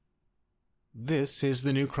This is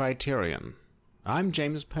The New Criterion. I'm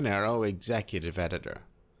James Panero, Executive Editor.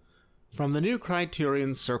 From the New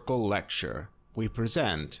Criterion Circle Lecture, we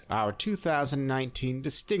present our 2019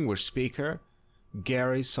 Distinguished Speaker,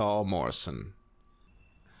 Gary Saul Morson.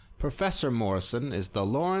 Professor Morson is the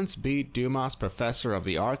Lawrence B. Dumas Professor of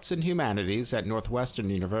the Arts and Humanities at Northwestern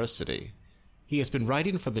University. He has been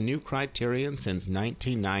writing for the New Criterion since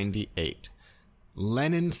 1998.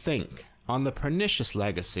 Leninthink, on the pernicious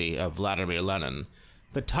legacy of Vladimir Lenin.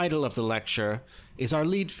 The title of the lecture is our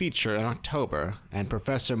lead feature in October and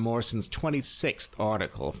Professor Morson's 26th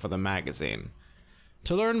article for the magazine.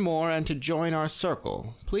 To learn more and to join our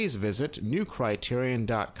circle, please visit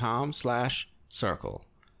newcriterion.com/circle.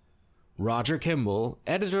 Roger Kimball,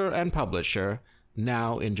 editor and publisher,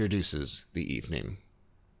 now introduces the evening.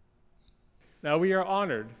 Now we are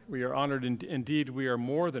honored. Indeed, we are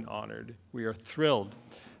more than honored. We are thrilled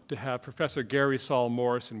to have Professor Gary Saul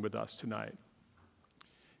Morson with us tonight.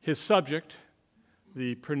 His subject,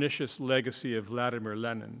 the pernicious legacy of Vladimir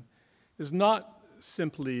Lenin, is not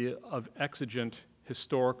simply of exigent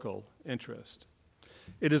historical interest.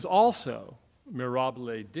 It is also,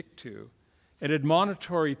 mirabile dictu, an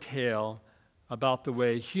admonitory tale about the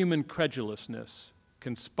way human credulousness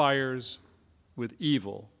conspires with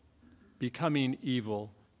evil, becoming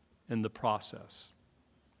evil in the process.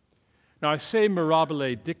 Now, I say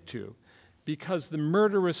mirabile dictu because the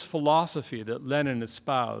murderous philosophy that Lenin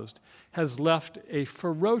espoused has left a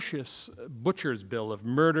ferocious butcher's bill of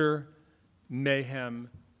murder,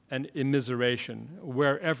 mayhem, and immiseration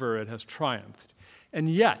wherever it has triumphed. And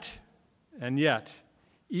yet,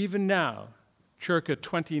 even now, circa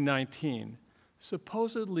 2019,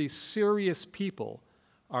 supposedly serious people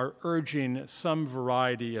are urging some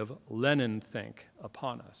variety of Leninthink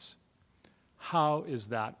upon us. How is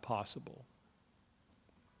that possible?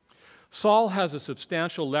 Saul has a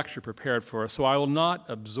substantial lecture prepared for us, so I will not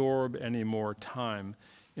absorb any more time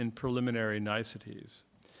in preliminary niceties.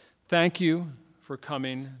 Thank you for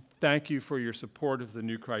coming. Thank you for your support of the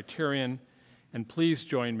New Criterion, and please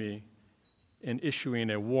join me in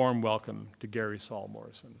issuing a warm welcome to Gary Saul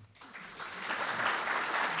Morson.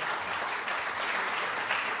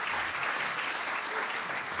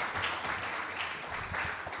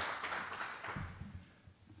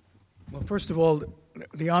 Well, first of all,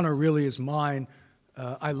 the honor really is mine.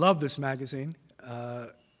 I love this magazine.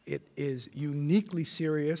 It is uniquely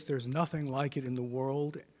serious. There's nothing like it in the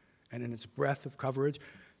world, and in its breadth of coverage,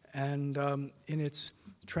 and in its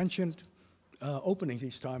trenchant openings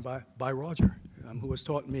each time by Roger, who has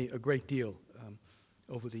taught me a great deal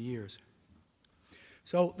over the years.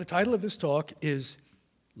 So the title of this talk is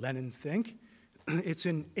Leninthink. It's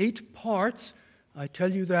in 8 parts. I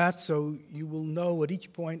tell you that so you will know at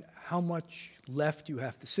each point how much left you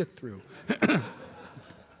have to sit through.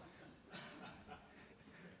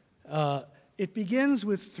 It begins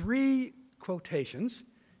with 3 quotations.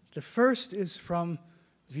 The first is from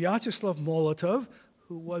Vyacheslav Molotov,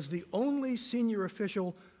 who was the only senior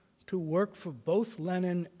official to work for both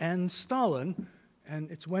Lenin and Stalin,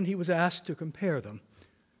 and it's when he was asked to compare them.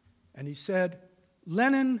 And he said,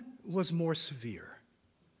 Lenin was more severe.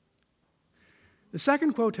 The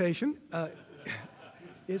second quotation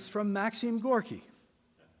is from Maxim Gorky.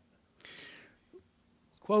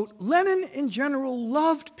 Quote, Lenin in general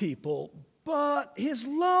loved people, but his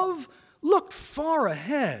love looked far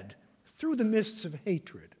ahead through the mists of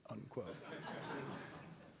hatred, unquote.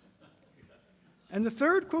 And the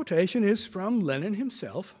third quotation is from Lenin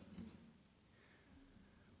himself.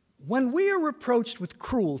 When we are reproached with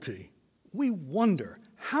cruelty, we wonder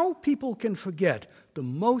how people can forget the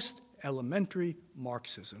most elementary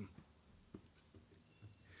Marxism.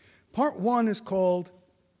 Part 1 is called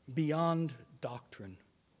Beyond Doctrine.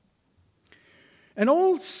 An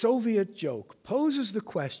old Soviet joke poses the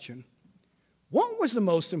question, what was the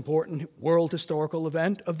most important world historical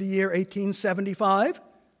event of the year 1875?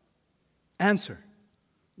 Answer,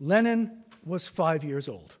 Lenin was 5 years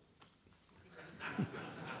old.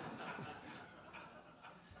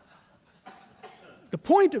 The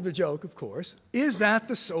point of the joke, of course, is that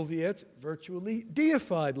the Soviets virtually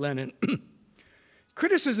deified Lenin.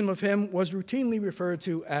 Criticism of him was routinely referred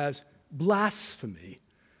to as blasphemy,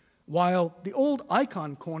 while the old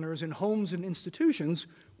icon corners in homes and institutions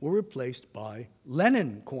were replaced by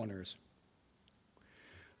Lenin corners.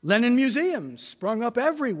 Lenin museums sprung up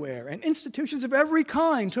everywhere, and institutions of every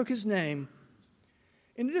kind took his name.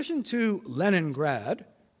 In addition to Leningrad,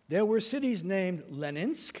 there were cities named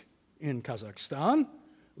Leninsk in Kazakhstan,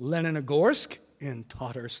 Leninogorsk in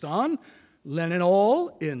Tatarstan,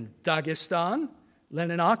 Leninol in Dagestan,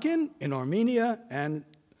 Leninakin in Armenia, and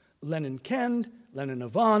Leninkend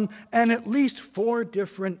Leninavan, and at least 4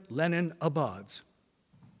 different Lenin-abads.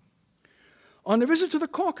 On a visit to the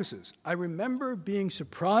Caucasus, I remember being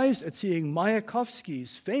surprised at seeing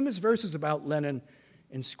Mayakovsky's famous verses about Lenin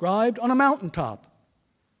inscribed on a mountaintop.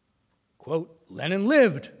 Quote, "Lenin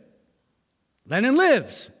lived. Lenin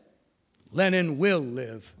lives. Lenin will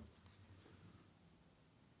live."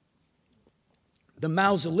 The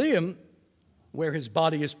mausoleum, where his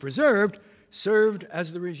body is preserved, served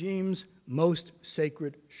as the regime's most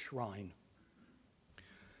sacred shrine.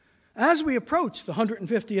 As we approach the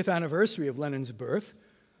 150th anniversary of Lenin's birth,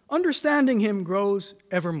 understanding him grows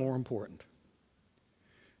ever more important.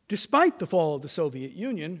 Despite the fall of the Soviet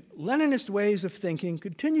Union, Leninist ways of thinking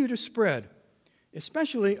continue to spread,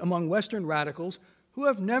 especially among Western radicals who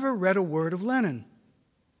have never read a word of Lenin.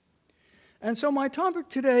 And so my topic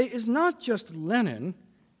today is not just Lenin,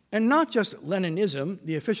 and not just Leninism,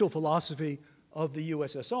 the official philosophy of the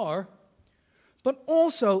USSR, but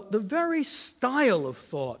also the very style of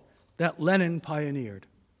thought that Lenin pioneered.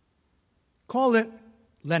 Call it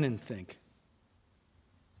Leninthink.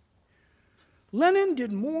 Lenin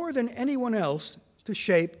did more than anyone else to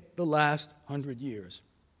shape the last 100 years.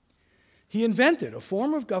 He invented a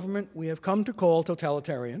form of government we have come to call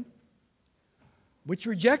totalitarian, which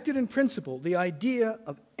rejected in principle the idea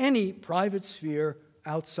of any private sphere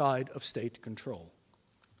outside of state control.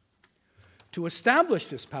 To establish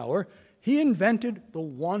this power, he invented the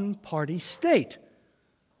one-party state,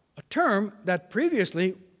 a term that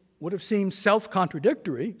previously would have seemed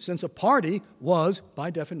self-contradictory, since a party was,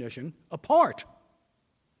 by definition, a part.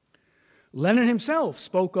 Lenin himself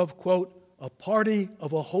spoke of, quote, "a party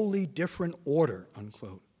of a wholly different order,"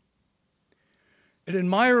 unquote. An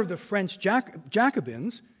admirer of the French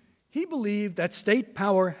Jacobins, he believed that state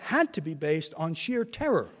power had to be based on sheer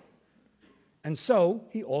terror, and so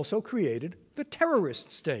he also created the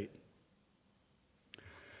terrorist state.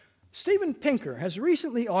 Steven Pinker has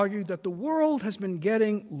recently argued that the world has been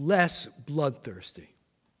getting less bloodthirsty.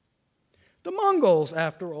 The Mongols,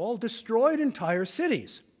 after all, destroyed entire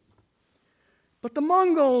cities. But the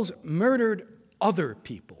Mongols murdered other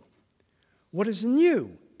people. What is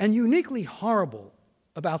new and uniquely horrible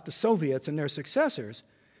about the Soviets and their successors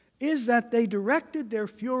is that they directed their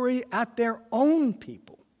fury at their own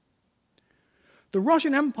people. The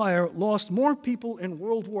Russian Empire lost more people in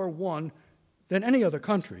World War I than any other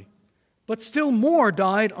country, but still more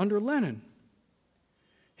died under Lenin.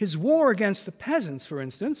 His war against the peasants, for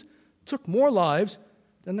instance, took more lives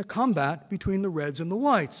than the combat between the Reds and the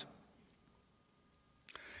Whites.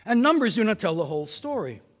 And numbers do not tell the whole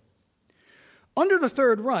story. Under the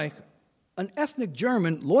Third Reich, an ethnic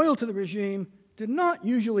German loyal to the regime did not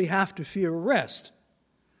usually have to fear arrest.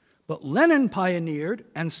 But Lenin pioneered,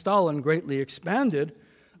 and Stalin greatly expanded,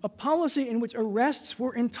 a policy in which arrests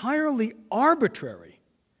were entirely arbitrary.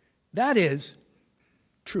 That is,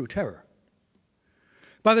 true terror.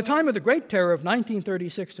 By the time of the Great Terror of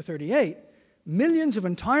 1936 to 38, millions of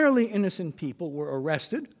entirely innocent people were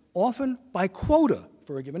arrested, often by quota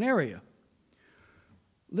for a given area.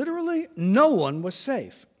 Literally, no one was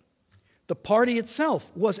safe. The party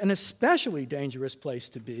itself was an especially dangerous place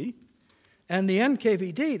to be, and the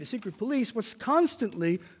NKVD, the secret police, was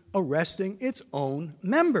constantly arresting its own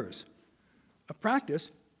members, a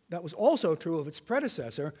practice that was also true of its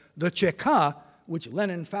predecessor, the Cheka, which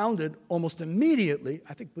Lenin founded almost immediately,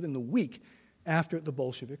 I think within the week, after the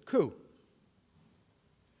Bolshevik coup.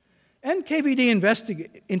 NKVD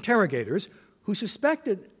interrogators who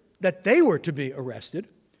suspected that they were to be arrested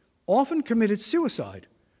often committed suicide,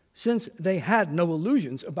 since they had no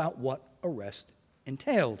illusions about what arrest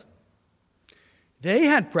entailed. They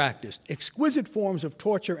had practiced exquisite forms of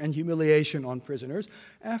torture and humiliation on prisoners.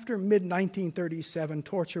 After mid-1937,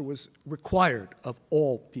 torture was required of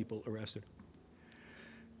all people arrested.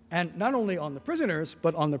 And not only on the prisoners,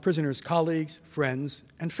 but on the prisoners' colleagues, friends,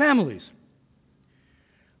 and families.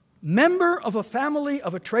 Member of a family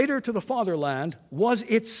of a traitor to the fatherland was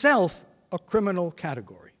itself a criminal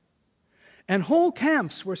category. And whole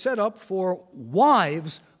camps were set up for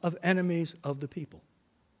wives of enemies of the people.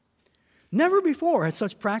 Never before had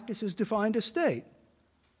such practices defined a state.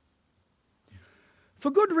 For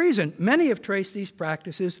good reason, many have traced these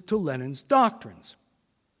practices to Lenin's doctrines.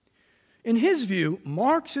 In his view,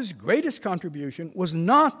 Marx's greatest contribution was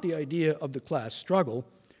not the idea of the class struggle,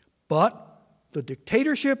 but the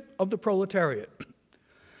dictatorship of the proletariat.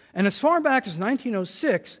 And as far back as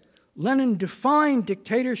 1906, Lenin defined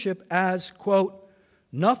dictatorship as, quote,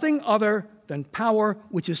 nothing other than power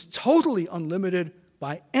which is totally unlimited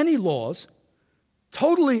by any laws,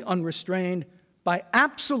 totally unrestrained by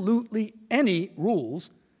absolutely any rules,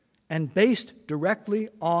 and based directly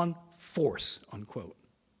on force, unquote.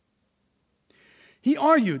 He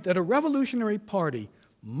argued that a revolutionary party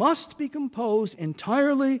must be composed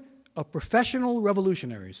entirely of professional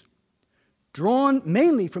revolutionaries, drawn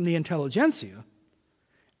mainly from the intelligentsia,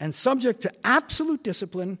 and subject to absolute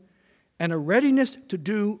discipline and a readiness to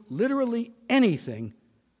do literally anything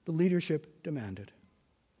the leadership demanded.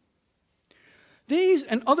 These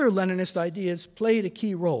and other Leninist ideas played a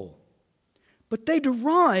key role, but they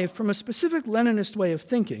derived from a specific Leninist way of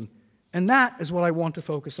thinking, and that is what I want to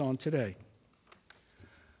focus on today.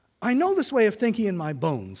 I know this way of thinking in my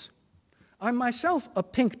bones. I'm myself a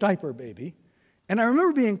pink diaper baby, and I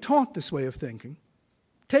remember being taught this way of thinking,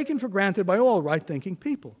 taken for granted by all right-thinking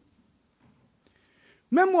people.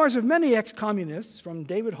 Memoirs of many ex-communists, from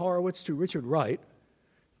David Horowitz to Richard Wright,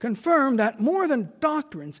 confirm that more than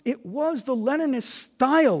doctrines, it was the Leninist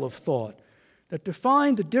style of thought that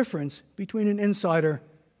defined the difference between an insider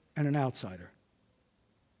and an outsider.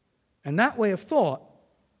 And that way of thought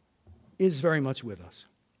is very much with us.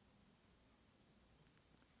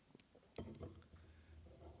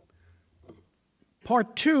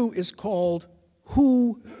 Part 2 is called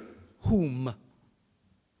Whom.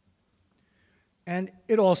 And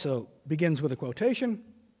it also begins with a quotation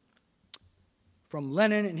from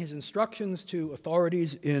Lenin in his instructions to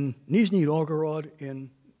authorities in Nizhny Novgorod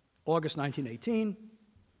in August 1918.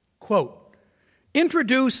 Quote,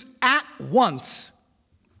 "Introduce at once,"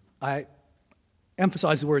 I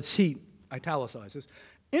emphasize the word he italicizes,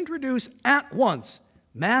 "introduce at once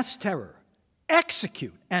mass terror,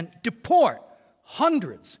 execute and deport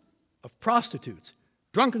hundreds of prostitutes,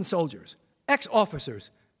 drunken soldiers,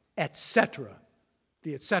 ex-officers, etc."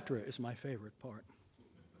 The etc. is my favorite part.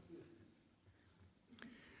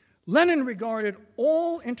 Lenin regarded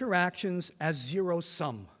all interactions as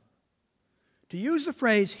zero-sum. To use the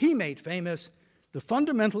phrase he made famous, the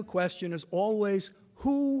fundamental question is always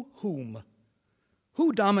whom?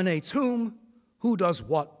 Who dominates whom? Who does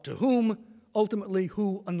what to whom? Ultimately,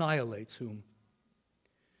 who annihilates whom?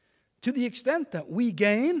 To the extent that we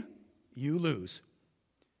gain, you lose.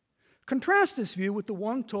 Contrast this view with the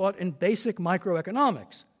one taught in basic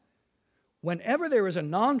microeconomics. Whenever there is a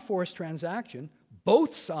non-forced transaction,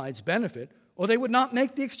 both sides benefit, or they would not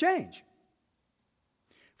make the exchange.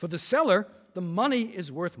 For the seller, the money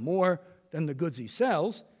is worth more than the goods he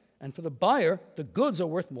sells, and for the buyer, the goods are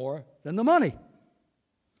worth more than the money.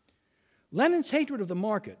 Lenin's hatred of the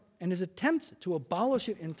market and his attempt to abolish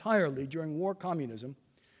it entirely during war communism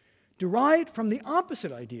derived from the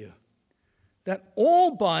opposite idea, that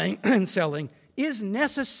all buying and selling is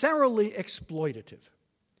necessarily exploitative.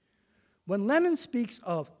 When Lenin speaks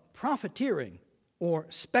of profiteering or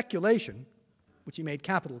speculation, which he made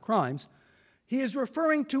capital crimes, he is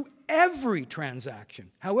referring to every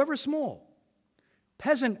transaction, however small.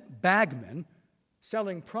 Peasant bagmen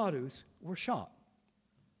selling produce were shot.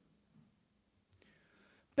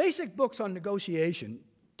 Basic books on negotiation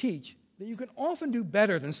teach that you can often do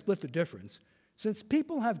better than split the difference, since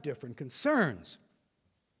people have different concerns.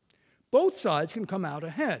 Both sides can come out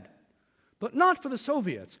ahead, but not for the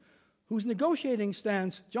Soviets, whose negotiating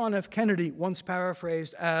stance John F. Kennedy once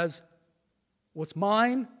paraphrased as, "What's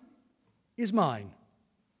mine is mine,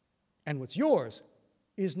 and what's yours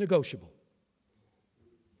is negotiable."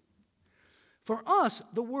 For us,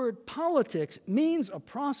 the word politics means a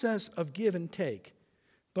process of give and take,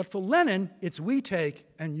 but for Lenin, it's we take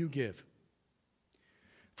and you give.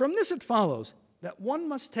 From this it follows that one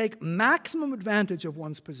must take maximum advantage of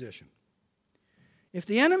one's position. If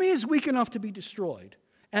the enemy is weak enough to be destroyed,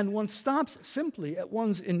 and one stops simply at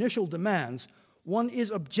one's initial demands, one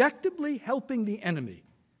is objectively helping the enemy,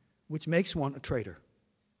 which makes one a traitor.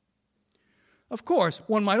 Of course,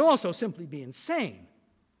 one might also simply be insane.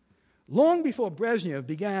 Long before Brezhnev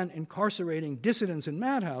began incarcerating dissidents in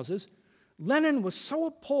madhouses, Lenin was so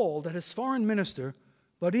appalled at his foreign minister,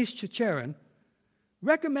 Boris Chicherin,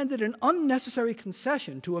 recommended an unnecessary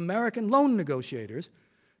concession to American loan negotiators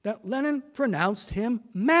that Lenin pronounced him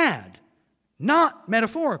mad, not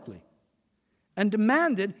metaphorically, and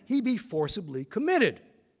demanded he be forcibly committed.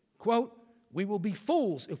 Quote, "We will be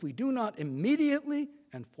fools if we do not immediately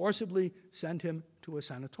and forcibly send him to a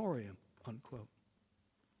sanatorium," unquote.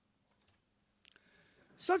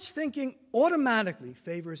 Such thinking automatically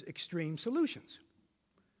favors extreme solutions.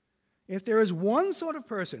 If there is one sort of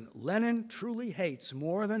person Lenin truly hates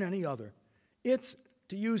more than any other, it's,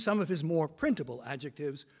 to use some of his more printable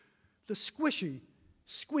adjectives, the squishy,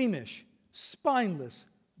 squeamish, spineless,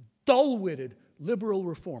 dull-witted liberal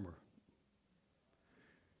reformer.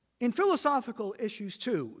 In philosophical issues,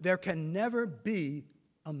 too, there can never be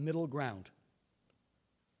a middle ground.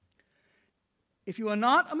 If you are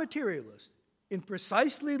not a materialist, In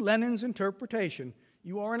precisely Lenin's interpretation,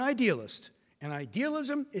 you are an idealist, and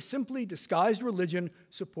idealism is simply disguised religion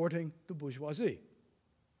supporting the bourgeoisie.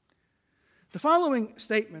 The following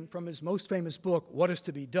statement from his most famous book, What is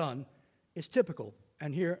to be Done, is typical,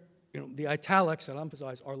 and here the italics that I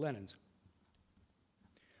emphasize are Lenin's.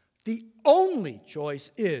 The only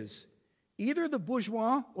choice is either the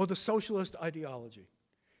bourgeois or the socialist ideology.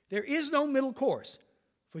 There is no middle course,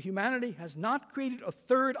 for humanity has not created a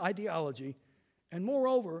third ideology, and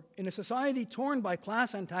moreover, in a society torn by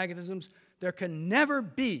class antagonisms, there can never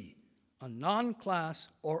be a non-class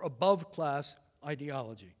or above-class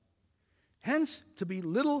ideology. Hence, to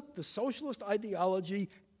belittle the socialist ideology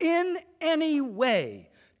in any way,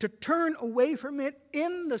 to turn away from it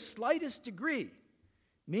in the slightest degree,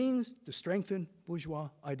 means to strengthen bourgeois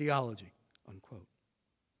ideology, unquote.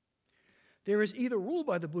 There is either rule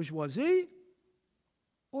by the bourgeoisie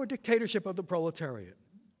or dictatorship of the proletariat.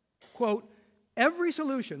 Quote, every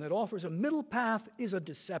solution that offers a middle path is a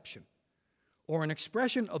deception or an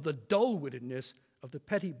expression of the dull-wittedness of the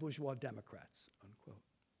petty bourgeois Democrats, unquote.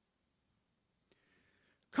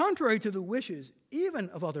 Contrary to the wishes even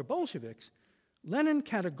of other Bolsheviks, Lenin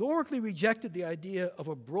categorically rejected the idea of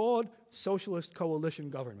a broad socialist coalition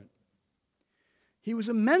government. He was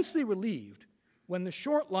immensely relieved when the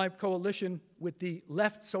short-lived coalition with the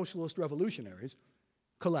left socialist revolutionaries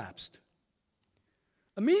collapsed.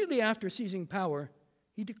 Immediately after seizing power,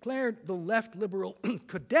 he declared the left liberal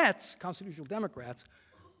cadets, constitutional Democrats,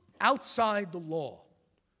 outside the law,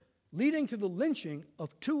 leading to the lynching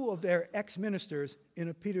of 2 of their ex-ministers in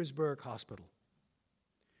a Petersburg hospital.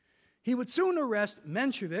 He would soon arrest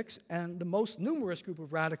Mensheviks and the most numerous group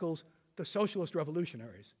of radicals, the socialist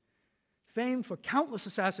revolutionaries, famed for countless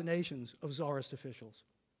assassinations of Tsarist officials.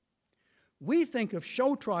 We think of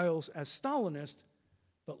show trials as Stalinist,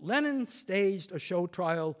 but Lenin staged a show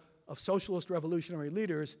trial of socialist revolutionary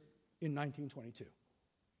leaders in 1922.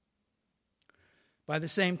 By the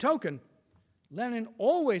same token, Lenin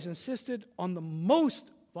always insisted on the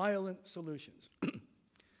most violent solutions.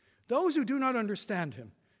 Those who do not understand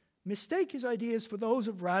him mistake his ideas for those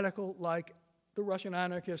of radical like the Russian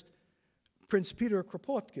anarchist Prince Peter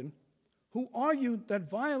Kropotkin, who argued that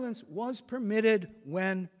violence was permitted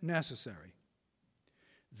when necessary.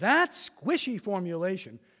 That squishy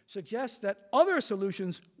formulation suggests that other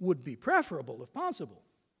solutions would be preferable if possible.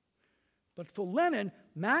 But for Lenin,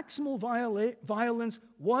 maximal violence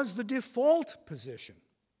was the default position.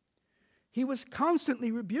 He was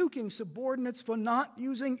constantly rebuking subordinates for not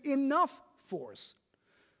using enough force,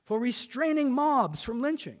 for restraining mobs from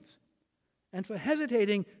lynchings, and for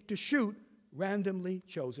hesitating to shoot randomly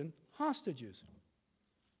chosen hostages.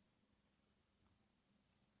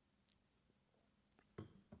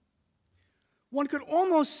 One could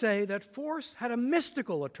almost say that force had a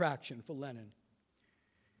mystical attraction for Lenin.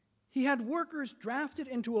 He had workers drafted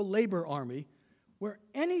into a labor army where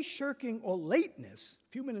any shirking or lateness, a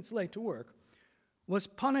few minutes late to work, was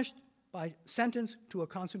punished by sentence to a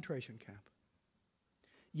concentration camp.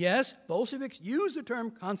 Yes, Bolsheviks used the term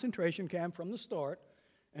concentration camp from the start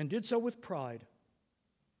and did so with pride.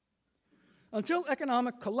 Until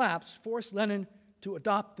economic collapse forced Lenin to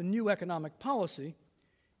adopt the new economic policy,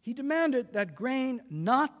 he demanded that grain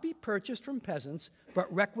not be purchased from peasants,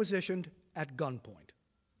 but requisitioned at gunpoint.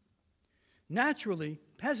 Naturally,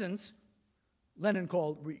 peasants, Lenin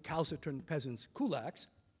called recalcitrant peasants kulaks,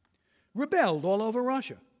 rebelled all over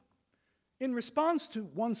Russia. In response to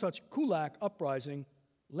one such kulak uprising,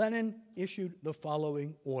 Lenin issued the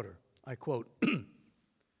following order. I quote,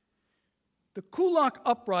 "The kulak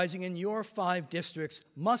uprising in your 5 districts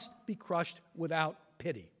must be crushed without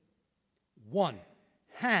pity. 1,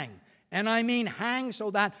 hang, and I mean hang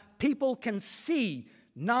so that people can see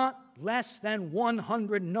not less than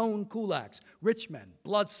 100 known kulaks, rich men,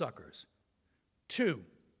 bloodsuckers. 2,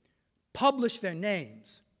 publish their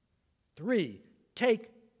names. 3, take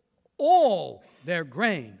all their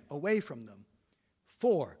grain away from them.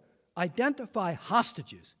 4, identify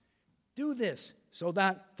hostages. Do this so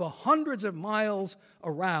that for hundreds of miles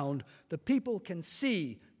around, the people can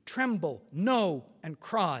see, tremble, know, and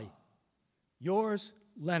cry. Yours,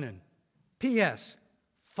 Lenin. P.S.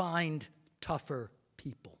 Find tougher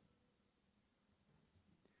people."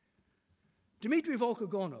 Dmitry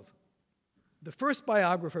Volkogonov, the first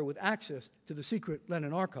biographer with access to the secret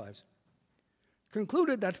Lenin archives,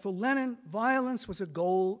 concluded that for Lenin, violence was a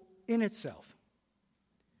goal in itself.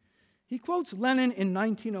 He quotes Lenin in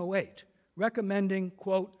 1908, recommending,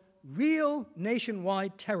 quote, "real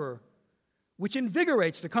nationwide terror which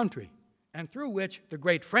invigorates the country and through which the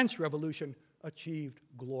great French Revolution achieved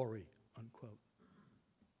glory," unquote.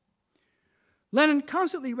 Lenin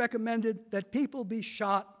constantly recommended that people be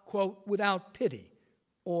shot, quote, without pity,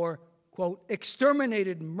 or, quote,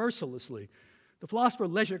 exterminated mercilessly. The philosopher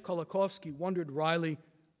Leszek Kolakowski wondered wryly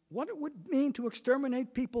what it would mean to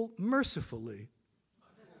exterminate people mercifully.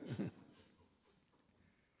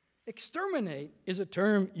 Exterminate is a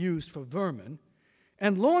term used for vermin,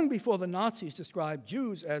 and long before the Nazis described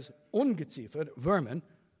Jews as Ungeziefer, vermin,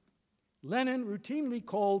 Lenin routinely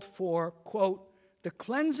called for, quote, the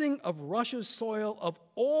cleansing of Russia's soil of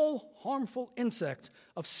all harmful insects,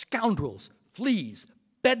 of scoundrels, fleas,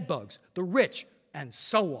 bedbugs, the rich, and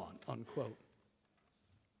so on, unquote.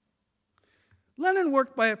 Lenin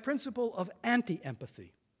worked by a principle of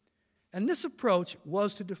anti-empathy, and this approach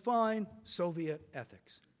was to define Soviet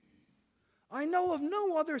ethics. I know of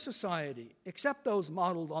no other society, except those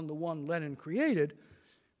modeled on the one Lenin created,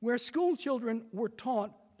 where school children were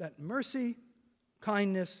taught that mercy,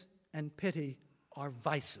 kindness, and pity are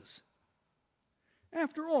vices.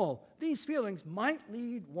 After all, these feelings might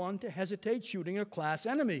lead one to hesitate shooting a class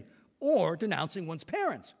enemy or denouncing one's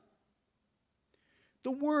parents.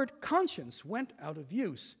 The word conscience went out of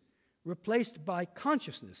use, replaced by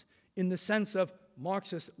consciousness in the sense of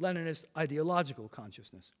Marxist-Leninist ideological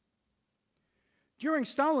consciousness. During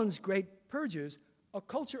Stalin's great purges, a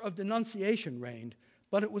culture of denunciation reigned,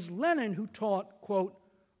 but it was Lenin who taught, quote,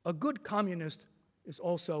 a good communist is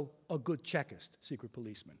also a good Chekist, secret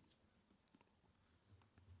policeman.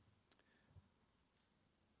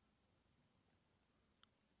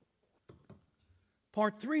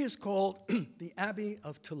 Part 3 is called The Abbey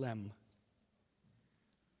of Thelem.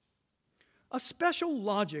 A special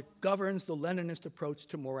logic governs the Leninist approach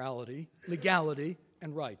to morality, legality,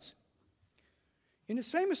 and rights. In his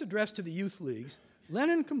famous address to the youth leagues,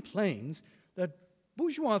 Lenin complains that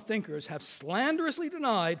bourgeois thinkers have slanderously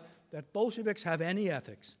denied that Bolsheviks have any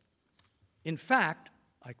ethics. In fact,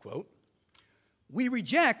 I quote, we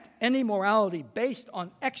reject any morality based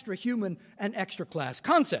on extra-human and extra-class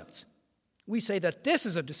concepts. We say that this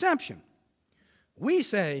is a deception. We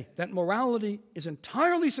say that morality is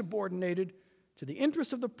entirely subordinated to the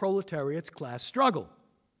interests of the proletariat's class struggle.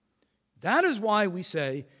 That is why we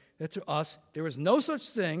say that to us there is no such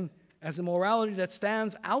thing as a morality that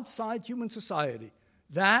stands outside human society.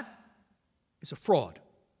 That is a fraud.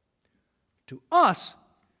 To us,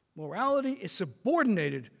 morality is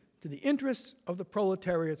subordinated to the interests of the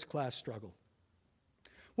proletariat's class struggle.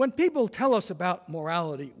 When people tell us about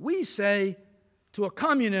morality, we say to a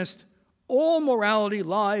communist, all morality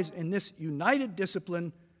lies in this united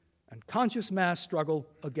discipline and conscious mass struggle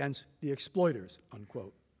against the exploiters,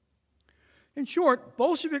 unquote. In short,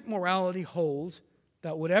 Bolshevik morality holds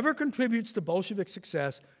that whatever contributes to Bolshevik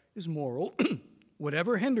success is moral,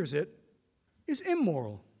 whatever hinders it is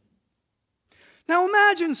immoral. Now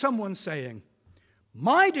imagine someone saying,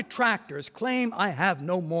 my detractors claim I have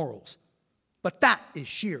no morals, but that is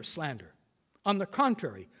sheer slander. On the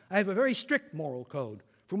contrary, I have a very strict moral code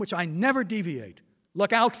from which I never deviate.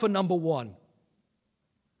 Look out for number one.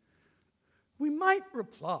 We might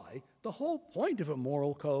reply, the whole point of a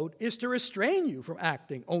moral code is to restrain you from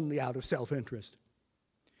acting only out of self-interest.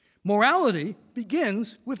 Morality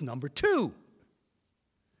begins with number two.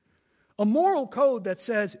 A moral code that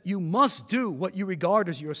says you must do what you regard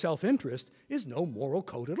as your self-interest is no moral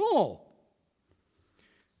code at all.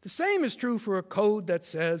 The same is true for a code that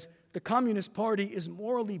says the Communist Party is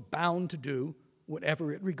morally bound to do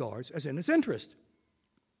whatever it regards as in its interest.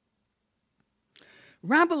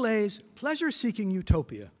 Rabelais' pleasure-seeking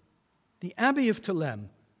utopia, the Abbey of Thelem,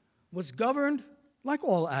 was governed, like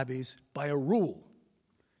all abbeys, by a rule.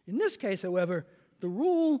 In this case, however, the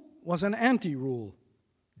rule was an anti-rule.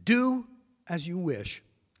 Do as you wish.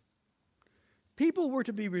 People were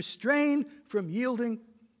to be restrained from yielding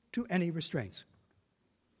to any restraints.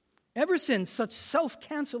 Ever since, such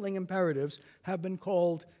self-canceling imperatives have been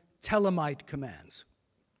called Thelemite commands.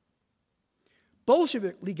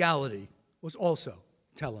 Bolshevik legality was also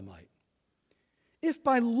Thelemite. If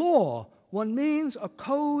by law one means a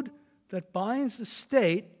code that binds the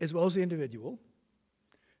state as well as the individual,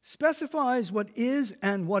 specifies what is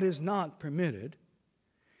and what is not permitted,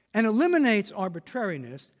 and eliminates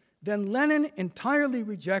arbitrariness, then Lenin entirely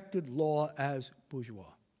rejected law as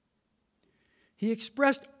bourgeois. He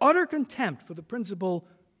expressed utter contempt for the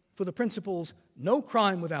principles no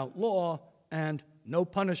crime without law and no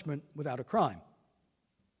punishment without a crime.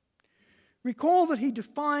 Recall that he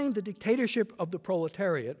defined the dictatorship of the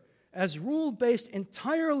proletariat as rule based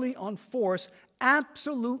entirely on force,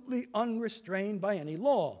 absolutely unrestrained by any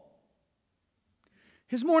law.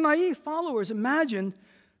 His more naive followers imagined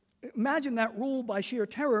that rule by sheer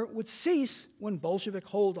terror would cease when Bolshevik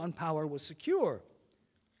hold on power was secure,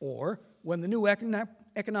 or when the new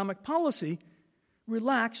economic policy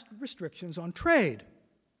relaxed restrictions on trade.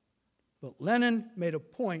 But Lenin made a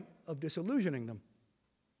point of disillusioning them.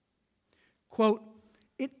 Quote,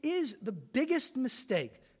 "It is the biggest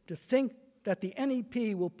mistake to think that the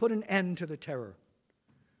NEP will put an end to the terror.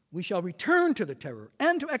 We shall return to the terror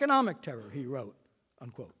and to economic terror," he wrote,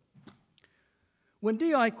 unquote. When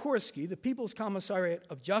D.I. Korsky, the People's Commissar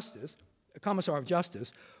of Justice,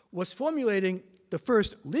 was formulating the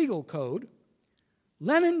first legal code,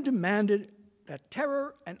 Lenin demanded that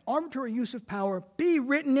terror and arbitrary use of power be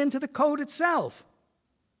written into the code itself.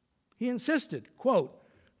 He insisted, quote,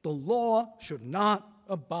 "The law should not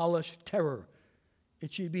abolish terror.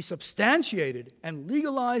 It should be substantiated and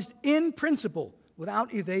legalized in principle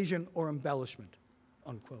without evasion or embellishment,"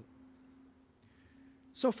 unquote.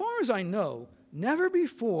 So far as I know, never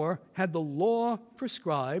before had the law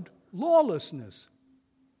prescribed lawlessness.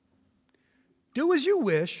 Do as you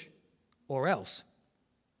wish, or else.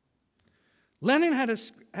 Lenin had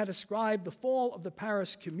ascribed the fall of the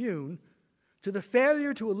Paris Commune to the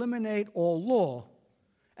failure to eliminate all law,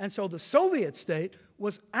 and so the Soviet state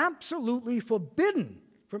was absolutely forbidden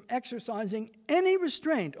from exercising any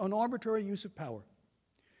restraint on arbitrary use of power.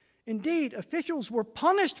 Indeed, officials were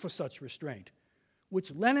punished for such restraint,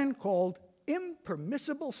 which Lenin called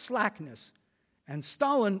impermissible slackness, and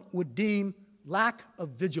Stalin would deem lack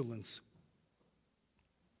of vigilance.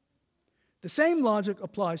 The same logic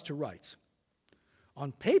applies to rights.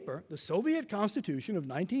 On paper, the Soviet Constitution of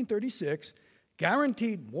 1936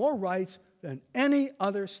 guaranteed more rights than any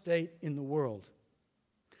other state in the world.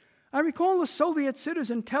 I recall a Soviet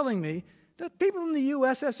citizen telling me that people in the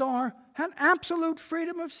USSR had absolute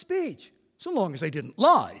freedom of speech, so long as they didn't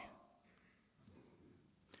lie.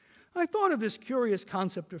 I thought of this curious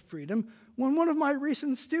concept of freedom when one of my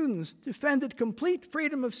recent students defended complete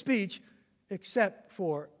freedom of speech except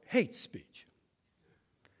for hate speech.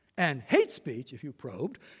 And hate speech, if you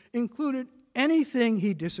probed, included anything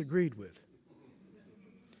he disagreed with.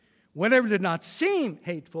 Whatever did not seem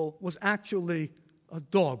hateful was actually a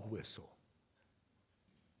dog whistle.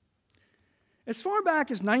 As far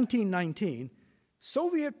back as 1919,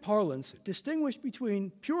 Soviet parlance distinguished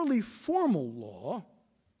between purely formal law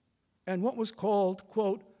and what was called,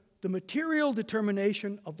 quote, the material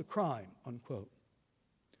determination of the crime, unquote.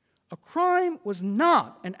 A crime was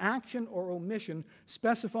not an action or omission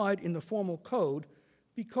specified in the formal code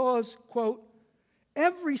because, quote,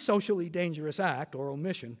 every socially dangerous act or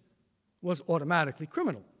omission was automatically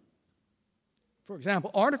criminal. For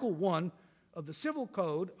example, Article 1 of the Civil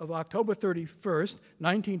Code of October 31st,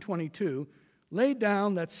 1922, laid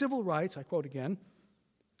down that civil rights, I quote again,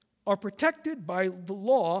 are protected by the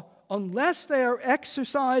law unless they are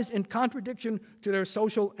exercised in contradiction to their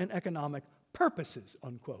social and economic purposes,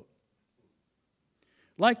 unquote.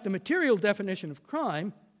 Like the material definition of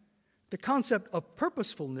crime, the concept of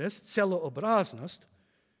purposefulness, celoobraznost,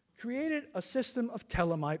 created a system of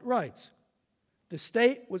telemite rights. The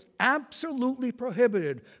state was absolutely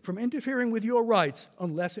prohibited from interfering with your rights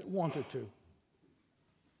unless it wanted to.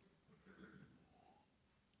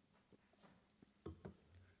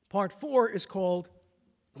 Part 4 is called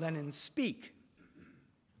Lenin's Speak.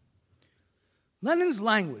 Lenin's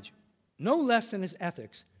language, no less than his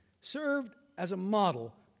ethics, served as a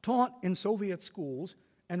model taught in Soviet schools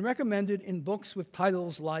and recommended in books with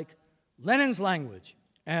titles like Lenin's Language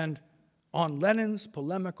and On Lenin's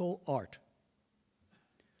Polemical Art.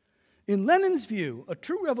 In Lenin's view, a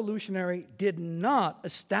true revolutionary did not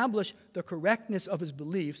establish the correctness of his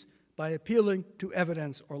beliefs by appealing to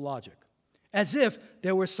evidence or logic, as if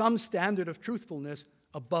there were some standard of truthfulness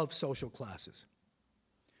above social classes.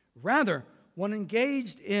 Rather, one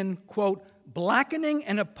engaged in, quote, blackening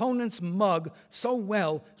an opponent's mug so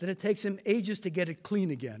well that it takes him ages to get it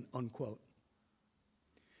clean again, unquote.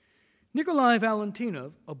 Nikolai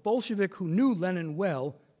Valentinov, a Bolshevik who knew Lenin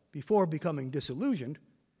well before becoming disillusioned,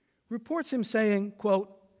 reports him saying, quote,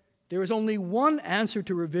 there is only one answer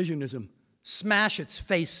to revisionism, smash its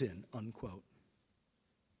face in, unquote.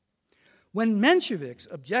 When Mensheviks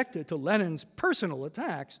objected to Lenin's personal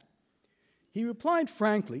attacks, he replied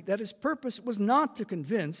frankly that his purpose was not to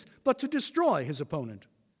convince, but to destroy his opponent.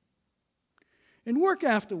 In Work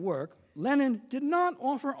After Work, Lenin did not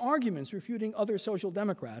offer arguments refuting other social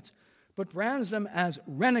democrats, but brands them as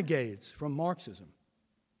renegades from Marxism.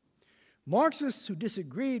 Marxists who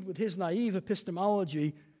disagreed with his naive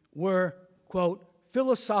epistemology were, quote,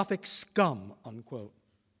 philosophic scum, unquote.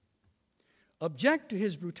 Object to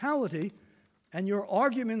his brutality, and your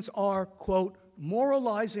arguments are, quote,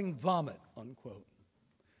 moralizing vomit, unquote.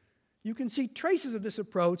 You can see traces of this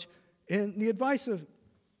approach in the advice of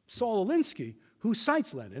Saul Alinsky, who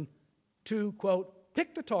cites Lenin to, quote,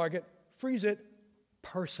 pick the target, freeze it,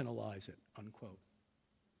 personalize it, unquote.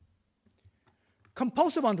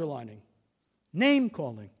 Compulsive underlining,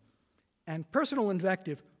 name-calling, and personal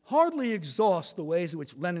invective hardly exhaust the ways in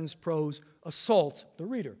which Lenin's prose assaults the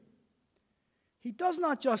reader. He does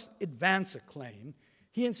not just advance a claim,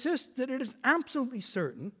 he insists that it is absolutely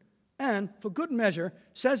certain, and, for good measure,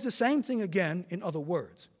 says the same thing again in other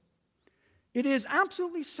words. It is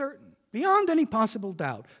absolutely certain, beyond any possible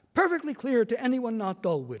doubt, perfectly clear to anyone not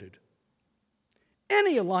dull-witted.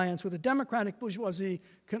 Any alliance with the democratic bourgeoisie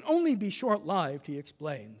can only be short-lived, he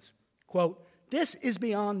explains. Quote, this is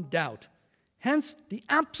beyond doubt. Hence, the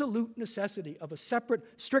absolute necessity of a separate,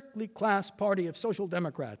 strictly class party of social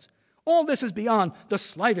democrats. All this is beyond the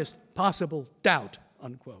slightest possible doubt,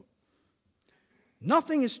 unquote.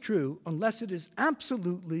 Nothing is true unless it is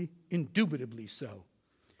absolutely, indubitably so.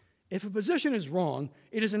 If a position is wrong,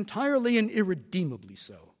 it is entirely and irredeemably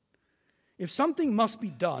so. If something must be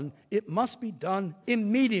done, it must be done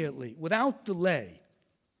immediately, without delay.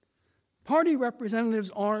 Party representatives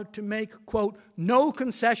are to make, quote, no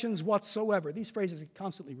concessions whatsoever. These phrases are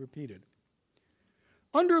constantly repeated.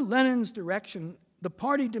 Under Lenin's direction, the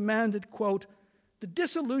party demanded, quote, the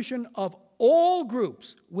dissolution of all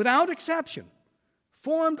groups, without exception,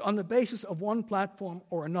 formed on the basis of one platform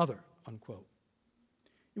or another, unquote.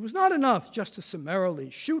 It was not enough just to summarily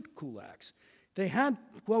shoot kulaks. They had,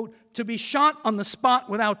 quote, to be shot on the spot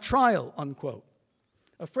without trial, unquote.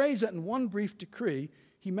 A phrase that in one brief decree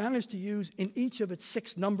he managed to use in each of its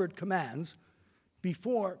 6 numbered commands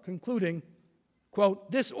before concluding,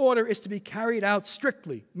 quote, this order is to be carried out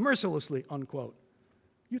strictly, mercilessly, unquote.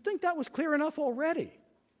 You'd think that was clear enough already.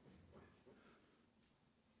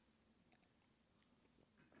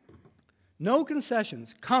 No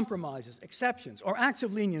concessions, compromises, exceptions, or acts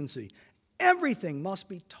of leniency. Everything must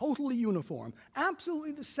be totally uniform,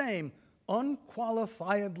 absolutely the same,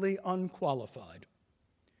 unqualifiedly unqualified.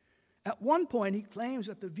 At one point, he claims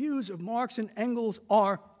that the views of Marx and Engels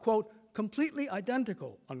are, quote, completely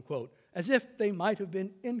identical, unquote, as if they might have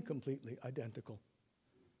been incompletely identical.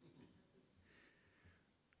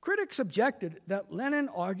 Critics objected that Lenin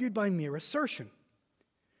argued by mere assertion.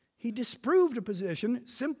 He disproved a position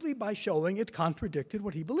simply by showing it contradicted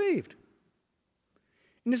what he believed.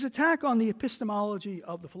 In his attack on the epistemology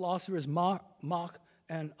of the philosophers Mach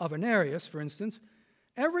and Avenarius, for instance,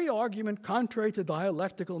 every argument contrary to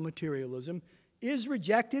dialectical materialism is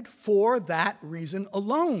rejected for that reason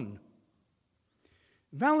alone.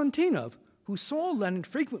 Valentinov, who saw Lenin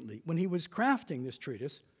frequently when he was crafting this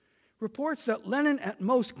treatise, reports that Lenin at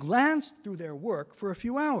most glanced through their work for a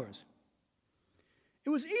few hours. It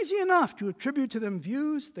was easy enough to attribute to them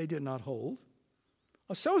views they did not hold,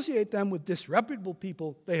 associate them with disreputable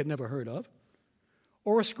people they had never heard of,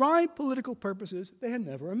 or ascribe political purposes they had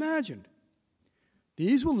never imagined.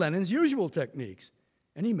 These were Lenin's usual techniques,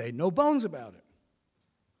 and he made no bones about it.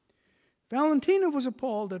 Valentinov was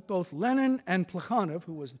appalled that both Lenin and Plekhanov,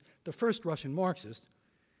 who was the first Russian Marxist,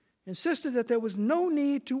 insisted that there was no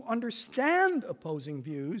need to understand opposing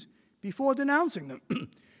views before denouncing them,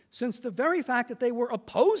 since the very fact that they were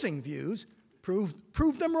opposing views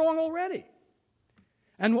proved them wrong already.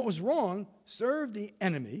 And what was wrong served the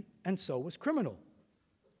enemy, and so was criminal.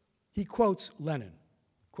 He quotes Lenin,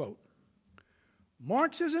 quote,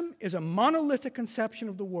 Marxism is a monolithic conception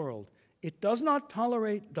of the world. It does not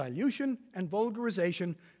tolerate dilution and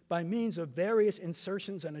vulgarization by means of various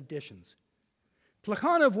insertions and additions.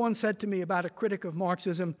 Plekhanov once said to me about a critic of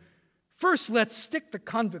Marxism, first let's stick the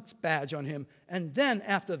convict's badge on him, and then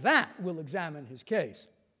after that we'll examine his case.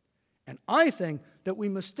 And I think that we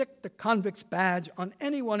must stick the convict's badge on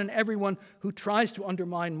anyone and everyone who tries to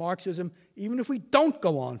undermine Marxism, even if we don't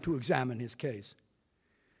go on to examine his case.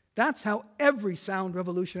 That's how every sound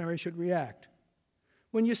revolutionary should react.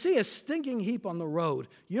 When you see a stinking heap on the road,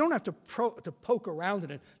 you don't have to poke around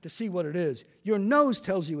in it to see what it is. Your nose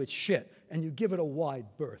tells you it's shit, and you give it a wide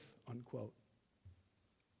berth, unquote.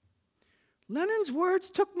 Lenin's words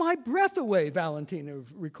took my breath away, Valentinov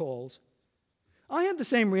recalls. I had the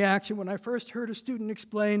same reaction when I first heard a student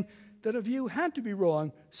explain that a view had to be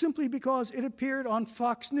wrong simply because it appeared on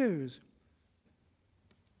Fox News.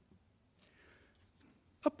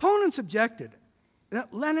 Opponents objected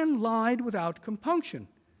that Lenin lied without compunction,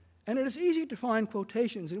 and it is easy to find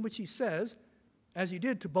quotations in which he says, as he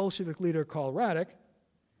did to Bolshevik leader Karl Radek,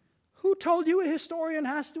 who told you a historian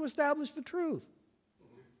has to establish the truth?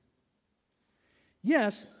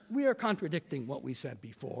 Yes, we are contradicting what we said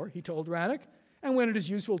before, he told Radek, and when it is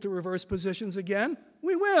useful to reverse positions again,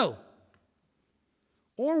 we will.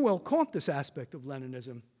 Orwell caught this aspect of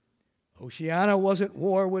Leninism. Oceania was at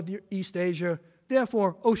war with East Asia.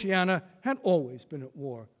 Therefore, Oceania had always been at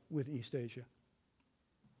war with East Asia.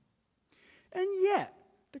 And yet,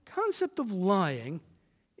 the concept of lying,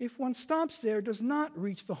 if one stops there, does not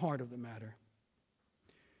reach the heart of the matter.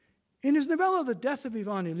 In his novella, The Death of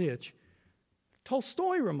Ivan Ilyich,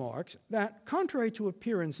 Tolstoy remarks that, contrary to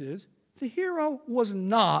appearances, the hero was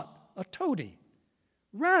not a toady.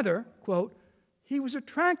 Rather, quote, he was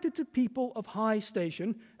attracted to people of high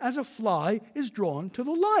station as a fly is drawn to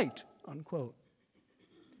the light, unquote.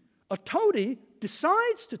 A toady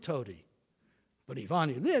decides to toady, but Ivan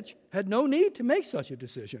Ilyich had no need to make such a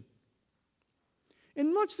decision.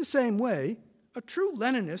 In much the same way, a true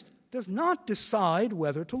Leninist does not decide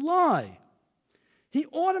whether to lie. He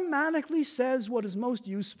automatically says what is most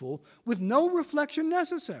useful with no reflection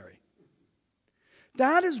necessary.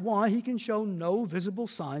 That is why he can show no visible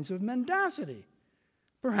signs of mendacity,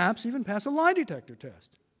 perhaps even pass a lie detector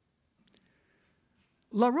test.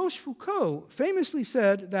 La Rochefoucauld famously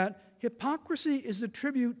said that hypocrisy is the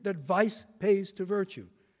tribute that vice pays to virtue,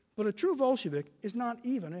 but a true Bolshevik is not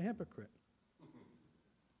even a hypocrite.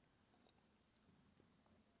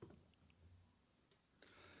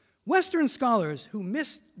 Western scholars who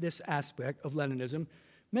missed this aspect of Leninism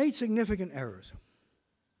made significant errors.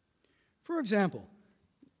 For example,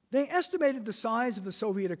 they estimated the size of the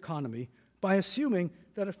Soviet economy by assuming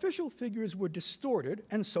that official figures were distorted,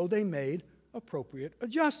 and so they made appropriate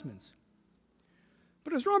adjustments.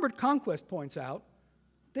 But as Robert Conquest points out,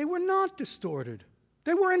 they were not distorted.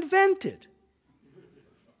 They were invented.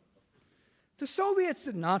 The Soviets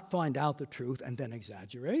did not find out the truth and then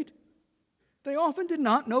exaggerate. They often did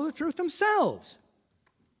not know the truth themselves.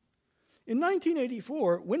 In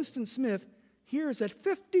 1984, Winston Smith hears that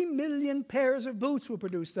 50 million pairs of boots were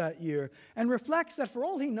produced that year and reflects that for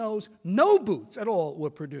all he knows, no boots at all were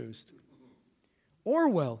produced.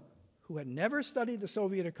 Orwell, who had never studied the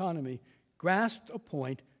Soviet economy, grasped a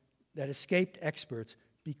point that escaped experts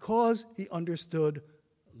because he understood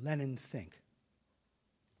Leninthink.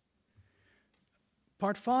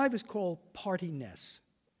 Part 5 is called partyness.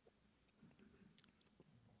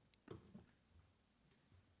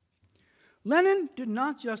 Lenin did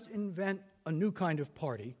not just invent a new kind of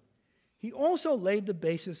party, he also laid the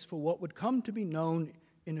basis for what would come to be known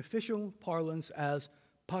in official parlance as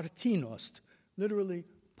partynost, literally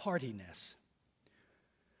partyness,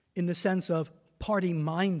 in the sense of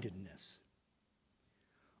party-mindedness.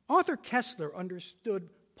 Arthur Koestler understood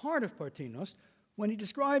part of partynost when he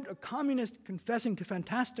described a communist confessing to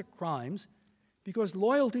fantastic crimes because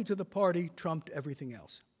loyalty to the party trumped everything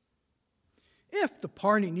else. If the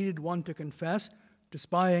party needed one to confess to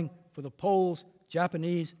spying for the Poles,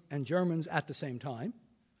 Japanese, and Germans at the same time,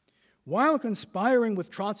 while conspiring with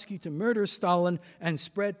Trotsky to murder Stalin and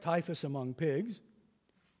spread typhus among pigs,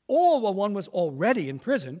 all while one was already in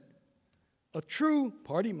prison, a true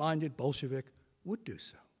party-minded Bolshevik would do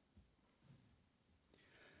so.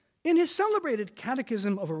 In his celebrated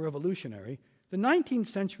Catechism of a Revolutionary, the 19th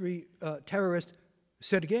century terrorist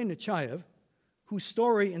Sergei Nechayev, whose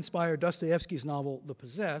story inspired Dostoevsky's novel The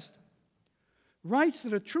Possessed, writes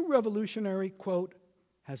that a true revolutionary, quote,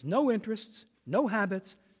 has no interests, no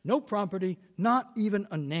habits, no property, not even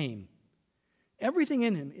a name. Everything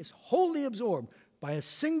in him is wholly absorbed by a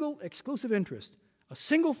single exclusive interest, a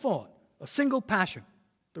single thought, a single passion,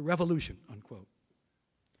 the revolution, unquote.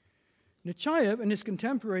 Nechayev and his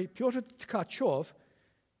contemporary Pyotr Tkachov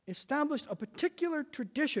established a particular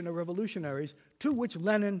tradition of revolutionaries to which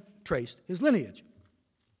Lenin traced his lineage.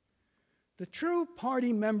 The true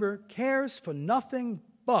party member cares for nothing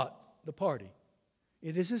but the party.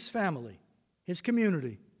 It is his family, his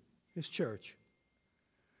community, his church.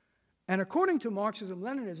 And according to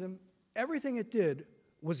Marxism-Leninism, everything it did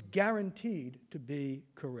was guaranteed to be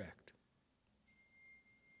correct.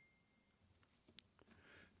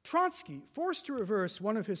 Trotsky, forced to reverse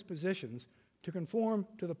one of his positions to conform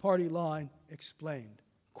to the party line, explained,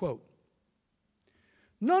 quote,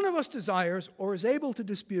 none of us desires or is able to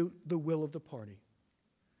dispute the will of the party.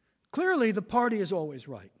 Clearly, the party is always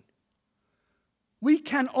right. We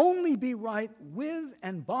can only be right with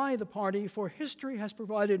and by the party, for history has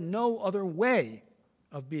provided no other way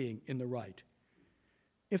of being in the right.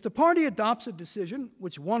 If the party adopts a decision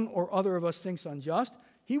which one or other of us thinks unjust,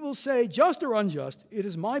 he will say, just or unjust, it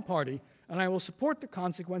is my party, and I will support the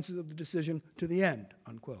consequences of the decision to the end,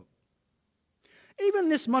 unquote. Even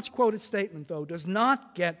this much-quoted statement, though, does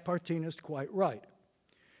not get Partynist quite right,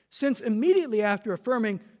 since immediately after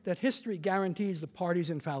affirming that history guarantees the party's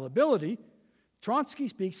infallibility, Trotsky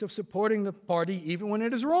speaks of supporting the party even when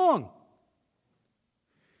it is wrong.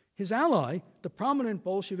 His ally, the prominent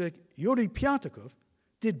Bolshevik Yuri Pyatakov,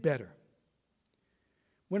 did better.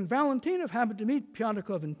 When Valentinov happened to meet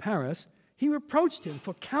Pyatakov in Paris, he reproached him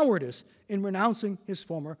for cowardice in renouncing his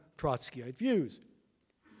former Trotskyite views.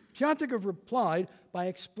 Pyatakov replied by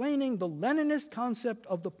explaining the Leninist concept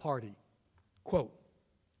of the party. Quote,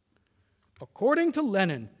 "According to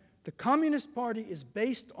Lenin, the Communist Party is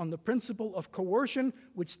based on the principle of coercion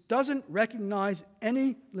which doesn't recognize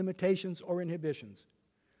any limitations or inhibitions.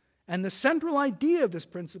 And the central idea of this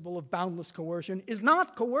principle of boundless coercion is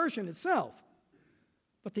not coercion itself,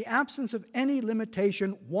 but the absence of any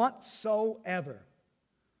limitation whatsoever,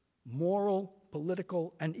 moral,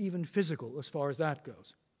 political, and even physical as far as that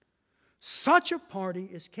goes. Such a party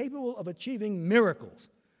is capable of achieving miracles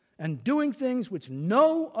and doing things which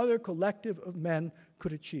no other collective of men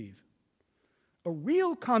could achieve. A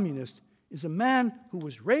real communist is a man who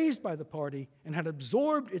was raised by the party and had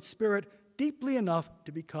absorbed its spirit deeply enough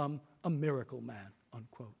to become a miracle man,"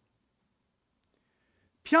 unquote.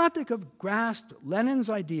 Pyatakov grasped Lenin's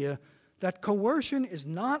idea that coercion is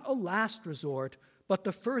not a last resort, but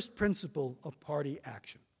the first principle of party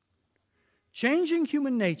action. Changing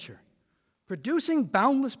human nature, producing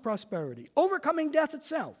boundless prosperity, overcoming death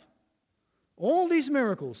itself, all these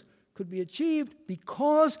miracles could be achieved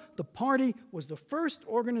because the party was the first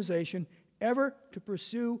organization ever to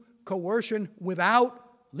pursue coercion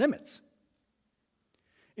without limits.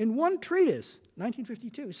 In one treatise,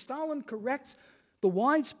 1952, Stalin corrects the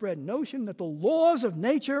widespread notion that the laws of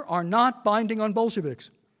nature are not binding on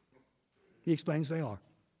Bolsheviks. He explains they are.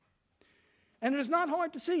 And it is not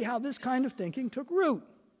hard to see how this kind of thinking took root.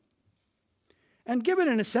 And given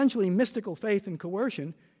an essentially mystical faith in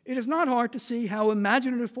coercion, it is not hard to see how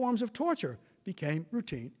imaginative forms of torture became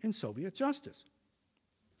routine in Soviet justice.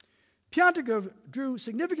 Pyatakov drew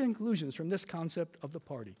significant conclusions from this concept of the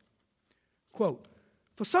party. Quote,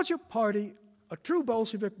 "For such a party, a true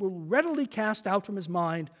Bolshevik will readily cast out from his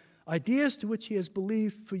mind ideas to which he has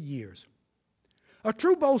believed for years. A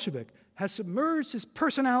true Bolshevik has submerged his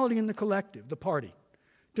personality in the collective, the party,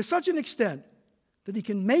 to such an extent that he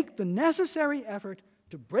can make the necessary effort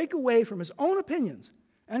to break away from his own opinions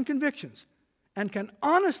and convictions and can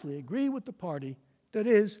honestly agree with the party. That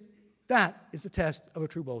is the test of a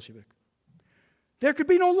true Bolshevik. There could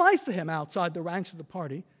be no life for him outside the ranks of the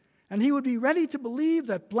party, and he would be ready to believe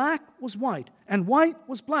that black was white and white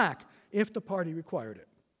was black if the party required it.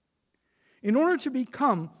 In order to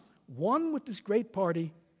become one with this great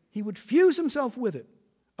party, he would fuse himself with it,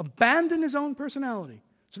 abandon his own personality,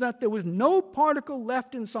 so that there was no particle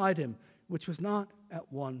left inside him which was not at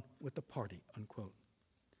one with the party," unquote.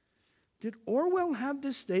 Did Orwell have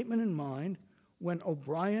this statement in mind when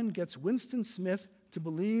O'Brien gets Winston Smith to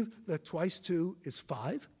believe that twice 2 is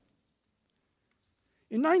 5?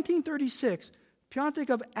 In 1936,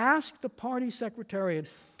 Pyatakov asked the party secretariat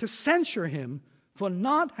to censure him for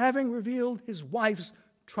not having revealed his wife's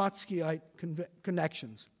Trotskyite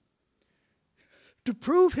connections. To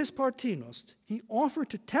prove his partynost, he offered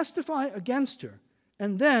to testify against her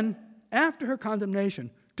and then, after her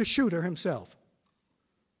condemnation, to shoot her himself.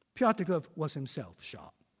 Pyatakov was himself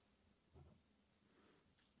shot.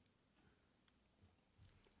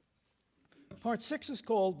 Part 6 is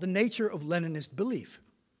called The Nature of Leninist Belief.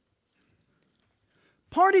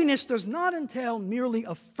 Partyness does not entail merely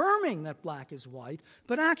affirming that black is white,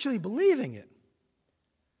 but actually believing it.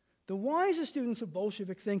 The wisest students of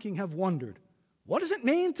Bolshevik thinking have wondered, what does it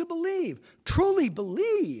mean to believe? Truly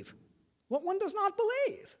believe what one does not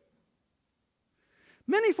believe.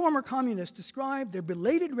 Many former communists describe their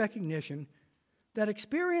belated recognition that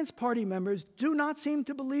experienced party members do not seem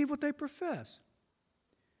to believe what they profess.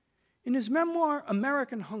 In his memoir,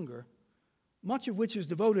 American Hunger, much of which is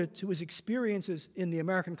devoted to his experiences in the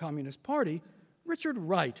American Communist Party, Richard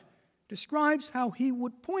Wright describes how he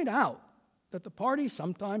would point out that the party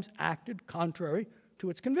sometimes acted contrary to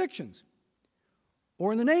its convictions,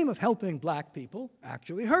 or in the name of helping black people,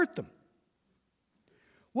 actually hurt them.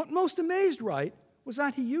 What most amazed Wright was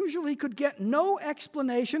that he usually could get no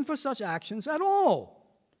explanation for such actions at all.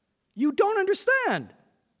 "You don't understand,"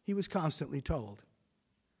 he was constantly told.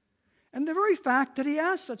 And the very fact that he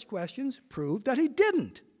asked such questions proved that he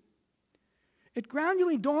didn't. It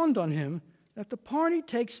gradually dawned on him that the party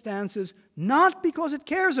takes stances not because it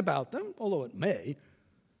cares about them, although it may,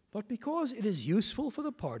 but because it is useful for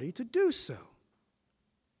the party to do so.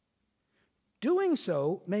 Doing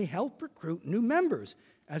so may help recruit new members,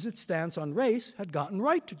 as its stance on race had gotten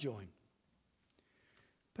Wright to join.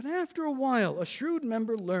 But after a while, a shrewd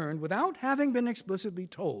member learned, without having been explicitly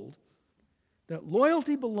told, that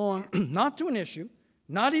loyalty belonged not to an issue,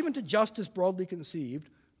 not even to justice broadly conceived,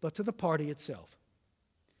 but to the party itself.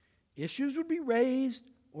 Issues would be raised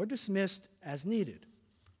or dismissed as needed.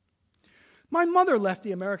 My mother left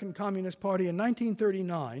the American Communist Party in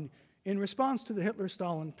 1939 in response to the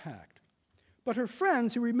Hitler-Stalin Pact. But her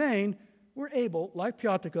friends who remained were able, like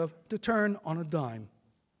Pyatakov, to turn on a dime.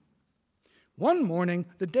 One morning,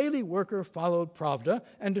 the Daily Worker followed Pravda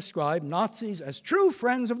and described Nazis as true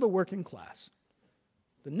friends of the working class.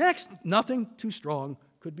 The next, nothing too strong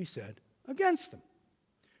could be said against them.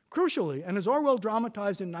 Crucially, and as Orwell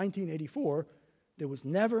dramatized in 1984, there was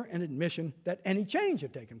never an admission that any change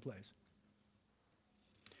had taken place.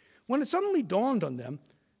 When it suddenly dawned on them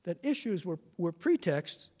that issues were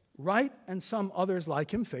pretexts, Wright and some others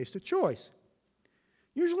like him faced a choice.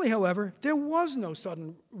 Usually, however, there was no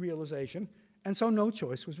sudden realization, and so no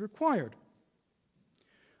choice was required.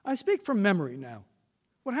 I speak from memory now.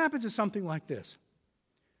 What happens is something like this.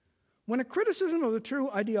 When a criticism of the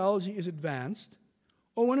true ideology is advanced,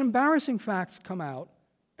 or when embarrassing facts come out,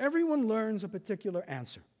 everyone learns a particular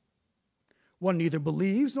answer. One neither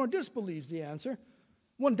believes nor disbelieves the answer.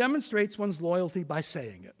 One demonstrates one's loyalty by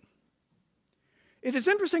saying it. It is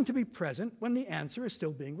interesting to be present when the answer is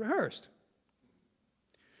still being rehearsed.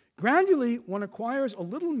 Gradually, one acquires a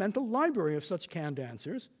little mental library of such canned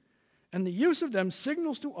answers, and the use of them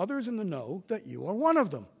signals to others in the know that you are one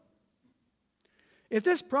of them. If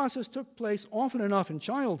this process took place often enough in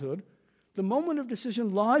childhood, the moment of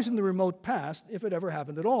decision lies in the remote past, if it ever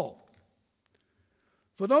happened at all.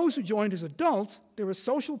 For those who joined as adults, there is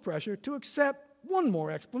social pressure to accept one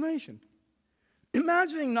more explanation.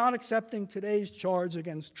 Imagining not accepting today's charge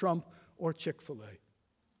against Trump or Chick-fil-A.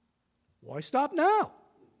 Why stop now?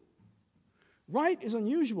 Wright is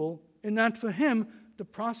unusual in that for him, the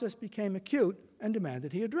process became acute and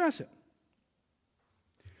demanded he address it.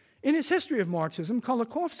 In his history of Marxism,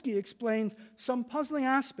 Kolakowski explains some puzzling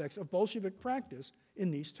aspects of Bolshevik practice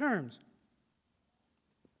in these terms.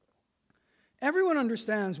 Everyone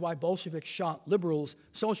understands why Bolsheviks shot liberals,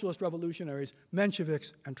 socialist revolutionaries,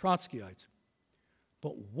 Mensheviks, and Trotskyites.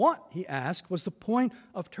 But what, he asked, was the point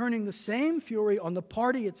of turning the same fury on the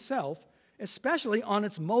party itself, especially on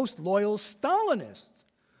its most loyal Stalinists,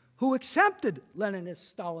 who accepted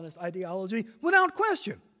Leninist-Stalinist ideology without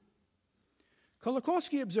question?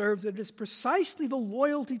 Kolakowski observes that it is precisely the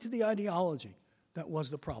loyalty to the ideology that was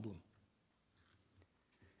the problem.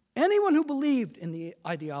 Anyone who believed in the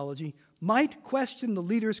ideology might question the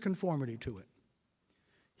leader's conformity to it.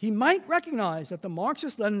 He might recognize that the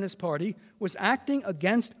Marxist-Leninist Party was acting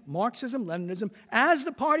against Marxism-Leninism as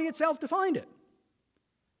the party itself defined it.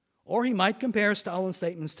 Or he might compare Stalin's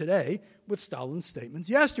statements today with Stalin's statements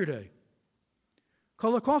yesterday.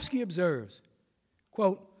 Kolakowski observes,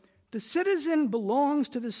 quote, "The citizen belongs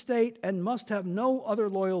to the state and must have no other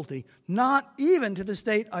loyalty, not even to the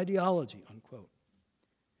state ideology," unquote.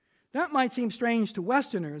 That might seem strange to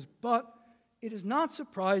Westerners, but it is not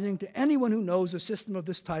surprising to anyone who knows a system of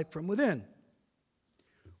this type from within.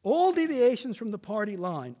 All deviations from the party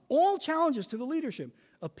line, all challenges to the leadership,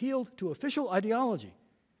 appealed to official ideology,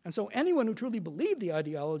 and so anyone who truly believed the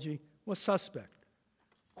ideology was suspect.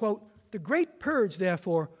 Quote, "The Great Purge,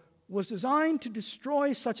 therefore, was designed to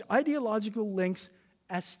destroy such ideological links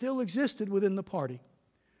as still existed within the party,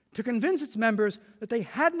 to convince its members that they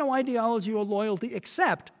had no ideology or loyalty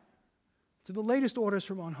except to the latest orders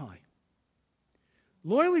from on high.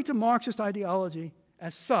 Loyalty to Marxist ideology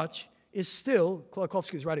as such is still,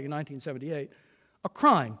 Kolakowski is writing in 1978, a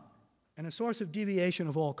crime and a source of deviation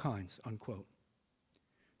of all kinds," unquote.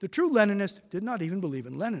 The true Leninist did not even believe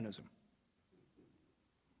in Leninism.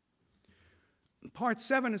 Part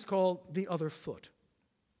 7 is called The Other Foot.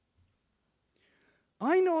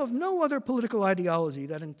 I know of no other political ideology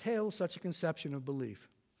that entails such a conception of belief.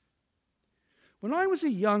 When I was a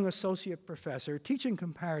young associate professor teaching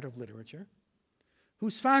comparative literature,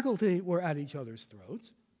 whose faculty were at each other's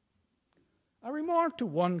throats, I remarked to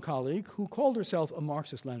one colleague who called herself a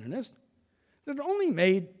Marxist-Leninist that it only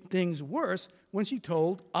made things worse when she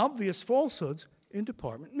told obvious falsehoods in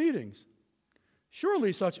department meetings.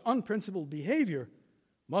 Surely such unprincipled behavior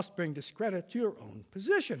must bring discredit to your own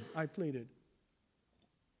position, I pleaded.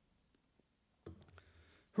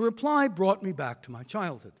 Her reply brought me back to my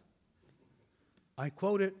childhood. I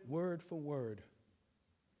quote it word for word.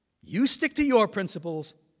 "You stick to your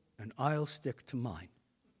principles, and I'll stick to mine."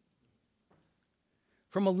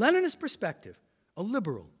 From a Leninist perspective, a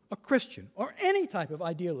liberal, a Christian, or any type of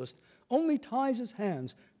idealist only ties his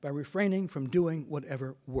hands by refraining from doing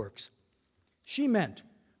whatever works. She meant,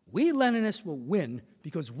 we Leninists will win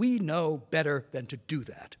because we know better than to do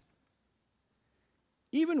that.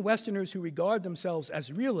 Even Westerners who regard themselves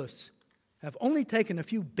as realists have only taken a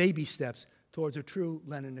few baby steps towards a true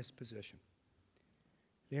Leninist position.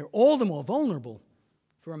 They are all the more vulnerable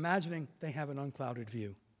for imagining they have an unclouded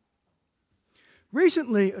view.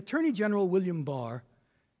 Recently, Attorney General William Barr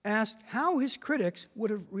asked how his critics would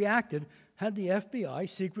have reacted had the FBI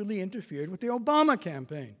secretly interfered with the Obama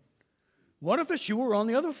campaign. What if the shoe were on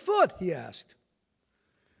the other foot, he asked.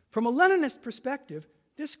 From a Leninist perspective,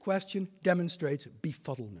 this question demonstrates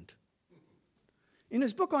befuddlement. In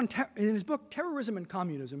his book Terrorism and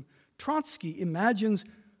Communism, Trotsky imagines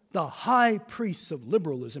the high priests of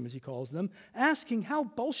liberalism, as he calls them, asking how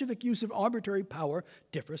Bolshevik use of arbitrary power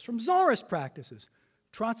differs from Tsarist practices.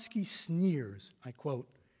 Trotsky sneers, I quote,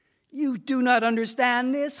 "You do not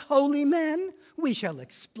understand this, holy men? We shall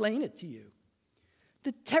explain it to you.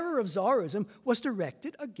 The terror of Tsarism was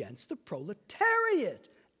directed against the proletariat.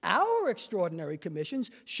 Our extraordinary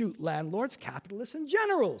commissions shoot landlords, capitalists, and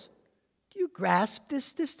generals. Do you grasp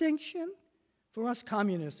this distinction? For us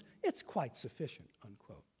communists, it's quite sufficient,"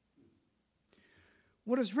 unquote.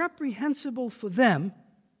 What is reprehensible for them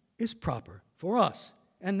is proper for us,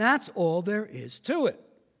 and that's all there is to it.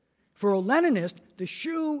 For a Leninist, the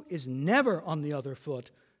shoe is never on the other foot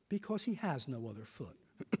because he has no other foot.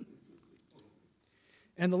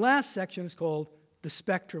 And the last section is called the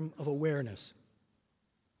spectrum of awareness.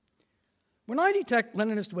 When I detect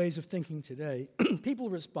Leninist ways of thinking today, people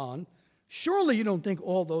respond, "Surely you don't think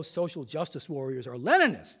all those social justice warriors are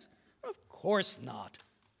Leninists?" Of course not.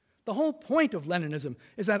 The whole point of Leninism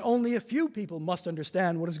is that only a few people must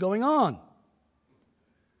understand what is going on.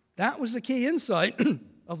 That was the key insight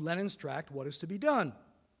of Lenin's tract, What Is to Be Done.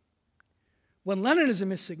 When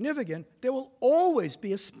Leninism is significant, there will always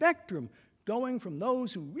be a spectrum going from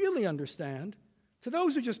those who really understand to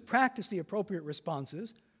those who just practice the appropriate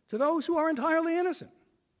responses to those who are entirely innocent.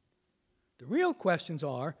 The real questions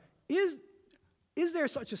are, is there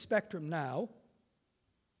such a spectrum now?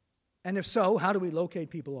 And if so, how do we locate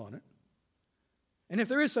people on it? And if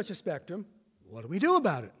there is such a spectrum, what do we do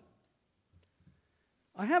about it?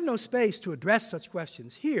 I have no space to address such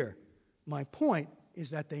questions here. My point is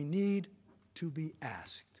that they need to be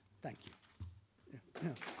asked. Thank you.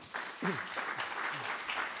 Yeah.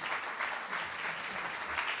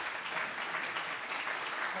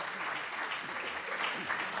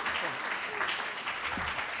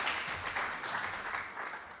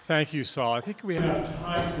 Thank you, Saul. I think we have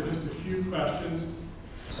time for just a few questions.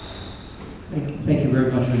 Thank you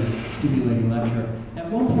very much for the stimulating lecture. At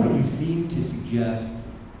one point, you seemed to suggest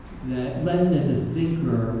that Lenin as a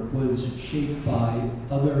thinker was shaped by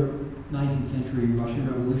other 19th century Russian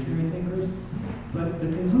revolutionary thinkers, but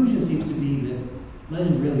the conclusion seems to be that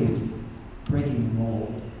Lenin really is breaking the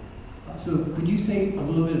mold. So could you say a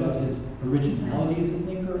little bit about his originality as a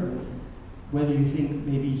thinker, or whether you think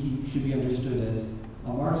maybe he should be understood as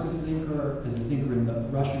a Marxist thinker, as a thinker in the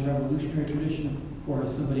Russian revolutionary tradition, or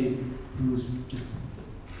as somebody who's just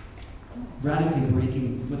radically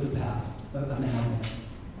breaking with the past, a man?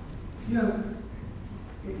 Yeah,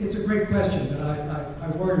 it's a great question that I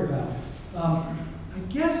worry about. I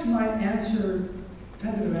guess my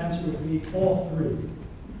tentative answer would be all three.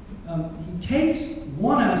 He takes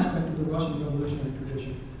one aspect of the Russian revolutionary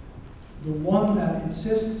tradition, the one that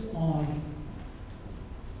insists on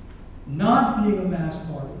not being a mass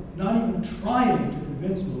party, not even trying to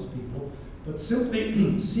convince most people, but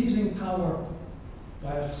simply seizing power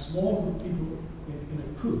by a small group of people in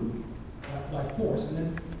a coup, by force, and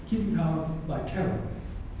then keeping power by terror.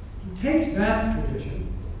 He takes that tradition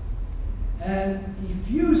and he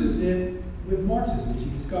fuses it with Marxism, which he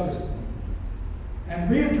discovers at one point, and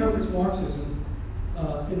reinterprets Marxism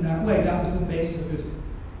in that way. That was the basis of his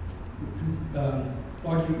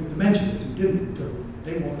argument with the Mensheviks, who didn't interpret.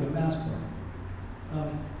 They wanted a mass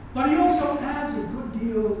party. But he also adds a good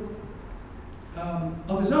deal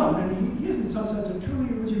of his own, and he is in some sense a truly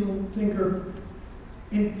original thinker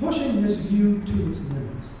in pushing this view to its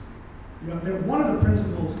limits. You know, one of the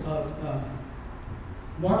principles of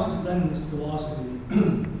Marxist-Leninist philosophy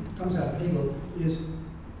comes out of Hegel is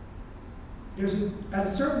at a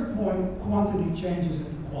certain point, quantity changes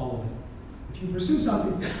into quality. If you pursue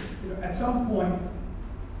something, at some point,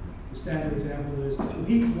 the standard example is if you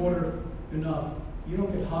heat water enough, you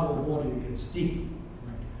don't get hotter water, you get steam.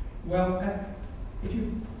 Right? Well, if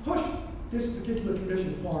you push this particular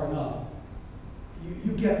tradition far enough,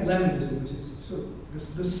 you get Leninism, which is sort of the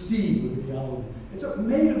steam of ideology. It's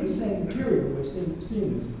made of the same material, the way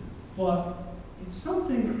steam is, but it's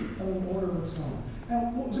something of an order of its own.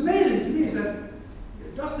 And what was amazing to me is that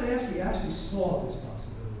Dostoevsky actually saw this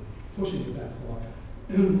possibility, pushing it that far,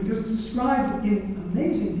 because it's described in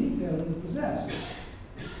amazing detail in The Possessed.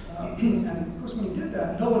 And of course, when he did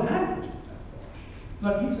that, no one had pushed it that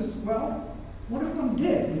far. But he just, well, what if one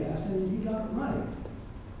did? He asked, and he got it right.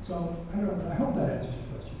 So I don't know, but I hope that answers your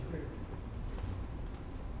question.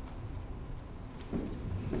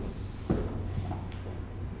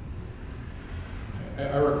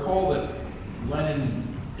 recall that Lenin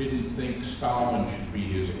didn't think Stalin should be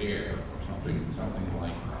his heir, or something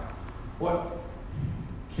like that. What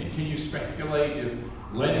can you speculate if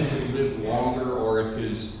Lenin had lived longer, or if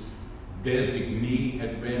his designee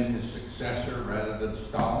had been his successor rather than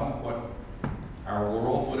Stalin, what our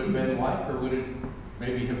world would have been like, or would it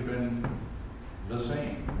maybe have been the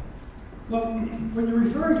same? Well, what you're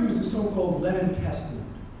referring to is the so-called Lenin Testament,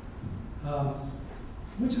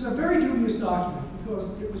 which is a very dubious document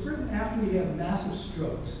because it was written after he had massive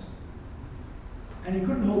strokes, and he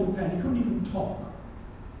couldn't hold a pen, he couldn't even talk.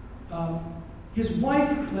 His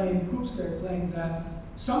wife claimed, Krupskaya claimed, that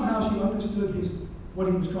somehow she understood what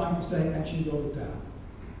he was trying to say and she wrote it down.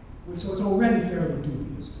 So it's already fairly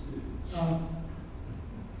dubious.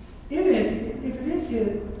 In it, if it is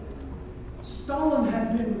his, Stalin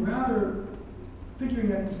had been rather, figuring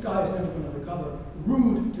that this guy is never going to recover,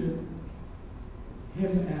 rude to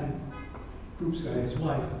him and Krupskaya, his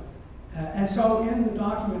wife. And so in the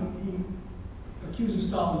document, he accuses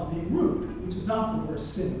Stalin of being rude, which is not the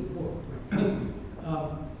worst sin in the world.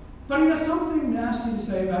 Right? But he has something nasty to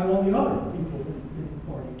say about all the other people in the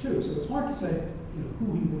party, too. So it's hard to say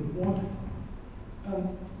who he would have wanted.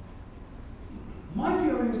 My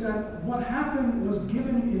feeling is that what happened was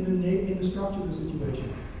given in the structure of the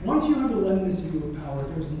situation. Once you have the Leninist view of power,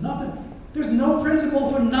 there's no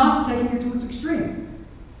principle for not taking it to its extreme.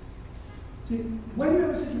 See, when you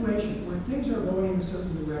have a situation where things are going in a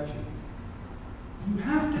certain direction, you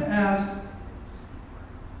have to ask,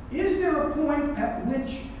 is there a point at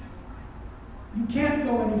which you can't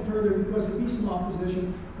go any further because there be some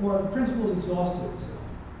opposition or the principle has exhausted itself?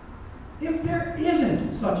 If there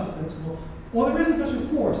isn't such a principle, or there isn't such a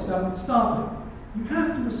force that would stop it, you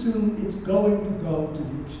have to assume it's going to go to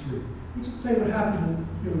the extreme. Which is, say, what happened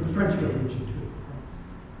in the French Revolution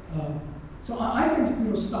too. Right? So I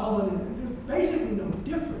think Stalin, there's basically no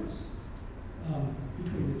difference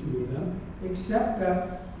between the two of them, except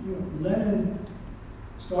that Lenin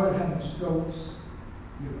started having strokes.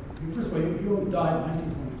 First of all, he only died in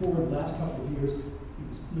 1924. In the last couple of years, he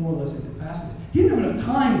was more or less incapacitated. He didn't have enough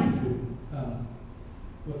time to do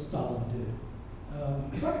what Stalin did.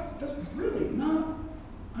 But that's really not,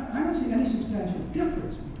 I don't see any substantial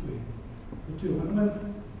difference between the two. And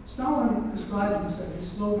when Stalin described himself,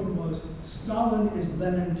 his slogan was, "Stalin is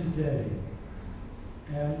Lenin today."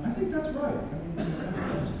 And I think that's right. I mean,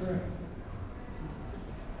 that's correct.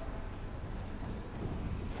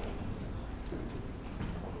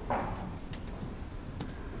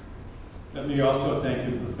 Let me also thank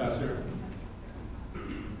you, Professor.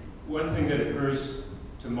 One thing that occurs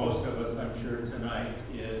to most of us, I'm sure, tonight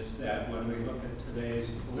is that when we look at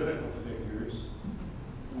today's political figures,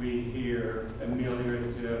 we hear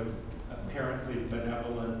ameliorative, apparently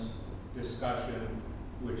benevolent discussion,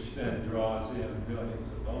 which then draws in millions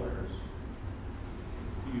of voters.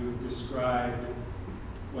 You've described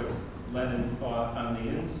what Lenin thought on the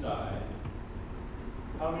inside.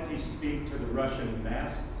 How did he speak to the Russian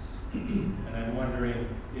masses? And I'm wondering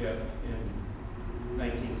if in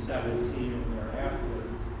 1917 and thereafter,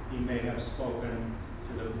 he may have spoken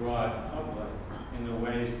to the broad public in the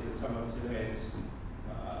ways that some of today's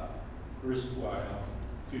erstwhile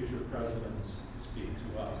future presidents speak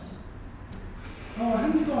to us. Oh, I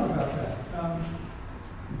hadn't thought about that.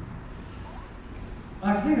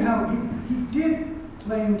 I think how he did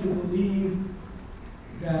claim to believe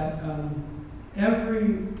that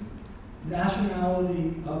every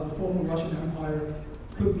nationality of the former Russian Empire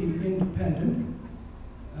could be independent.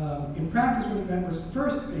 In practice, what he meant was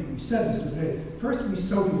first, he said this today, first we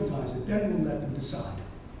Sovietize it, then we'll let them decide.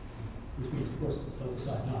 Which means, of course, they'll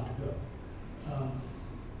decide not to go.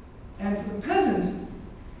 And for the peasants,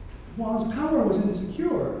 while his power was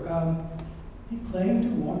insecure, he claimed to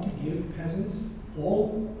want to give peasants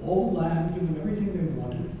all the land, give them everything they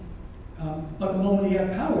wanted. But the moment he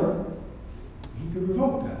had power, he could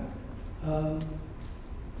revoke that.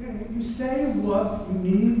 You say what you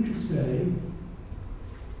need to say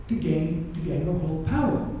to gain or hold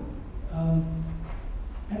power. And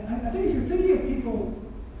I think if you're thinking of people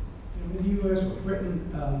in the U.S. or Britain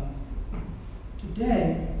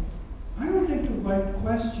today, I don't think the right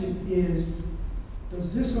question is,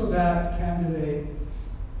 does this or that candidate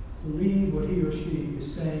believe what he or she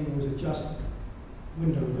is saying, or is it just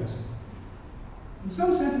window dressing? In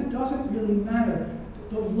some sense, it doesn't really matter.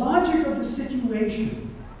 The logic of the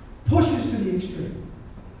situation pushes to the extreme.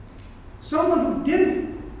 Someone who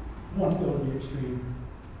didn't want to go to the extreme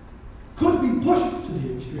could be pushed to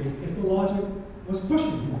the extreme if the logic was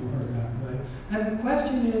pushing him to her that way. And the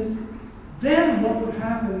question is, then what would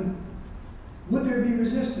happen? Would there be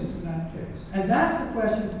resistance in that case? And that's the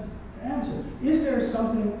question, answer. Is there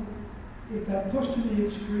something, if that push to the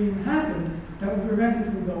extreme happened, that would prevent it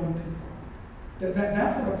from going too far?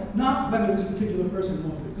 That's not whether this particular person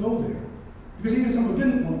wanted to go there, because even if someone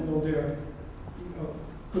didn't want to go there,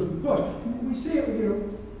 could be pushed. We see it,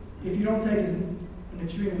 if you don't take an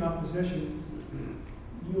extreme enough position,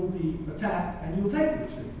 you'll be attacked and you'll take the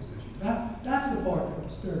extreme position. That's the part that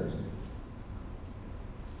disturbs me.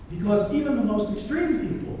 Because even the most extreme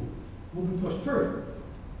people will be pushed further.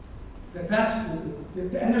 And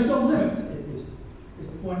there's no limit, is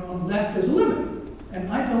the point, unless there's a limit. And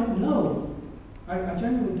I don't know, I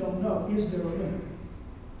genuinely don't know, is there a limit?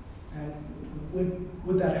 And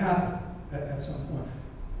would that happen at some point?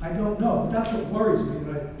 I don't know, but that's what worries me,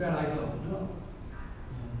 that I don't know.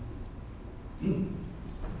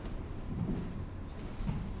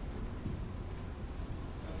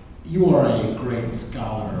 You are a great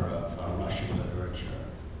scholar of Russian literature.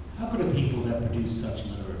 How could a people that produce such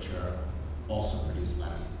literature also produce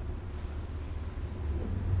Lenin?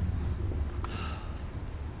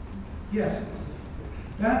 Yes,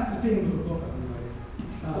 that's the theme of the book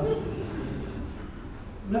I'm writing.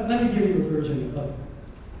 Let me give you a version of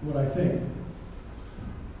what I think.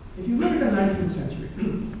 If you look at the 19th century,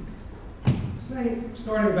 say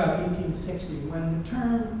starting about 1860, when the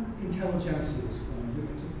term intelligentsia was coined,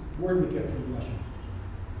 it's a word we get from Russian.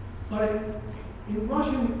 But in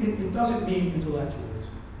Russian, it doesn't mean intellectuals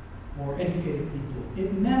or educated people.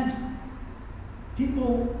 It meant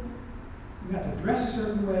people. You had to dress a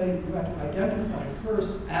certain way, you had to identify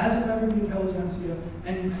first as a member of the intelligentsia,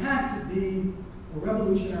 and you had to be a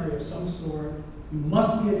revolutionary of some sort. You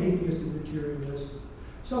must be an atheist and materialist.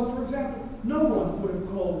 So, for example, no one would have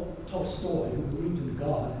called Tolstoy, who believed in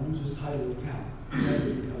God, and used his title of count, a member of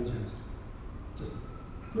the intelligentsia. Just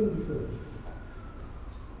couldn't be further.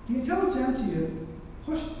 The intelligentsia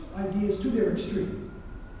pushed ideas to their extreme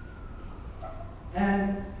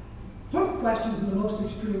and put questions in the most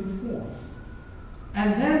extreme form.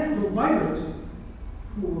 And then the writers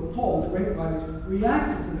who were appalled, the great writers,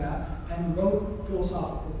 reacted to that and wrote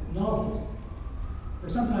philosophical novels. They're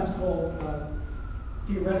sometimes called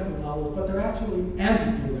theoretical novels, but they're actually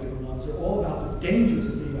anti-theoretical novels. They're all about the dangers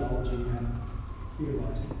of ideology and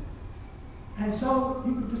theorizing. And so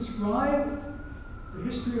you could describe the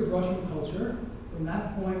history of Russian culture from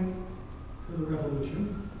that point to the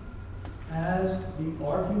revolution as the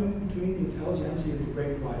argument between the intelligentsia and the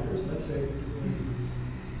great writers, let's say between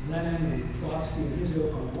Lenin and Trotsky and his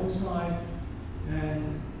ilk on one side,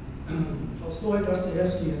 and Tolstoy,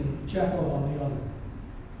 Dostoevsky, and Chekhov on the other.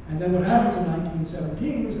 And then what happens in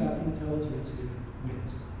 1917 is that the intelligentsia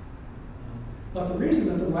wins. But the reason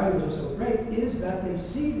that the writers are so great is that they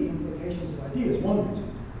see the implications of ideas, one reason,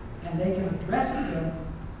 and they can address them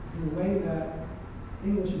in a way that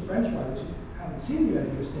English and French writers haven't seen the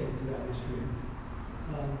ideas taken to that extreme.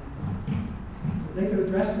 They could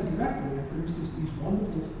address them directly and produce these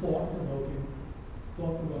wonderful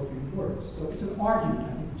thought-provoking works. So it's an argument,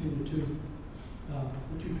 I think, between the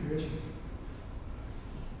two traditions.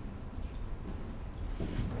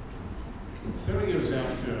 30 years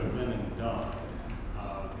after Lenin died,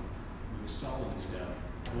 with Stalin's death,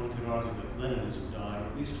 one could argue that Leninism died, or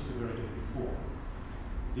at least took a very different form.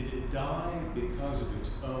 Did it die because of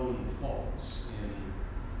its own faults in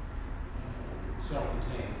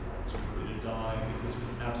self-contained faults, or did it die because of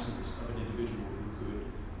the absence of an individual who could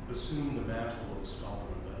assume the mantle of a Stalin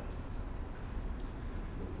or Lenin?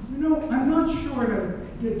 You know, I'm not sure that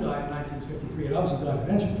it did die in 1953. It obviously died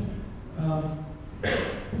eventually.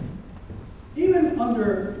 Even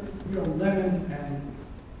under Lenin and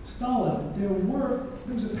Stalin, there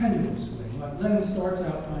was a pendulum swing. Like Lenin starts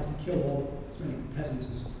out trying to kill as many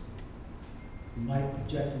peasants as he might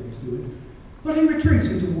object to what he's doing, but he retreats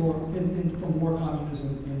into war, from war communism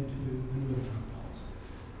into the military policy.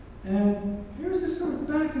 And there's this sort of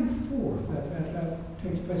back and forth that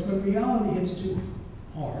takes place. When reality hits too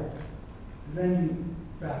hard, then you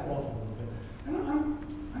back off a little bit. And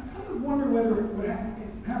I kind of wonder whether what happened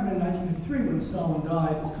in 1953 when Stalin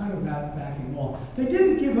died is kind of that backing off. They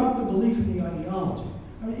didn't give up the belief in the ideology.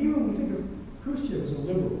 I mean, even when we think of Khrushchev as a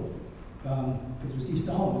liberal, because we see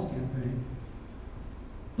Stalin's campaign,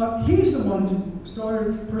 but he's the one who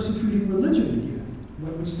started persecuting religion again,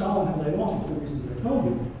 when Stalin had laid off for the reasons I told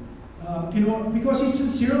you, because he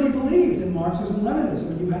sincerely believed in Marxism and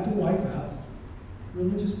Leninism, and you had to wipe out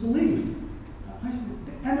religious belief.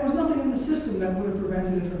 And there was nothing in the system that would have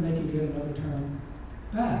prevented it from making yet another turn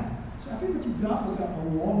back. So I think what you got was a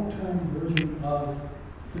long-term version of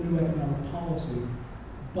the new economic policy,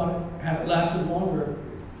 but had it lasted longer,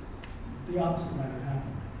 the opposite might have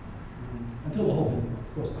happened, until the whole thing,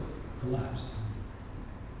 of course, collapsed.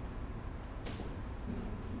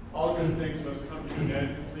 all good things must come to an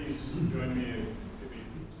end. Please join me in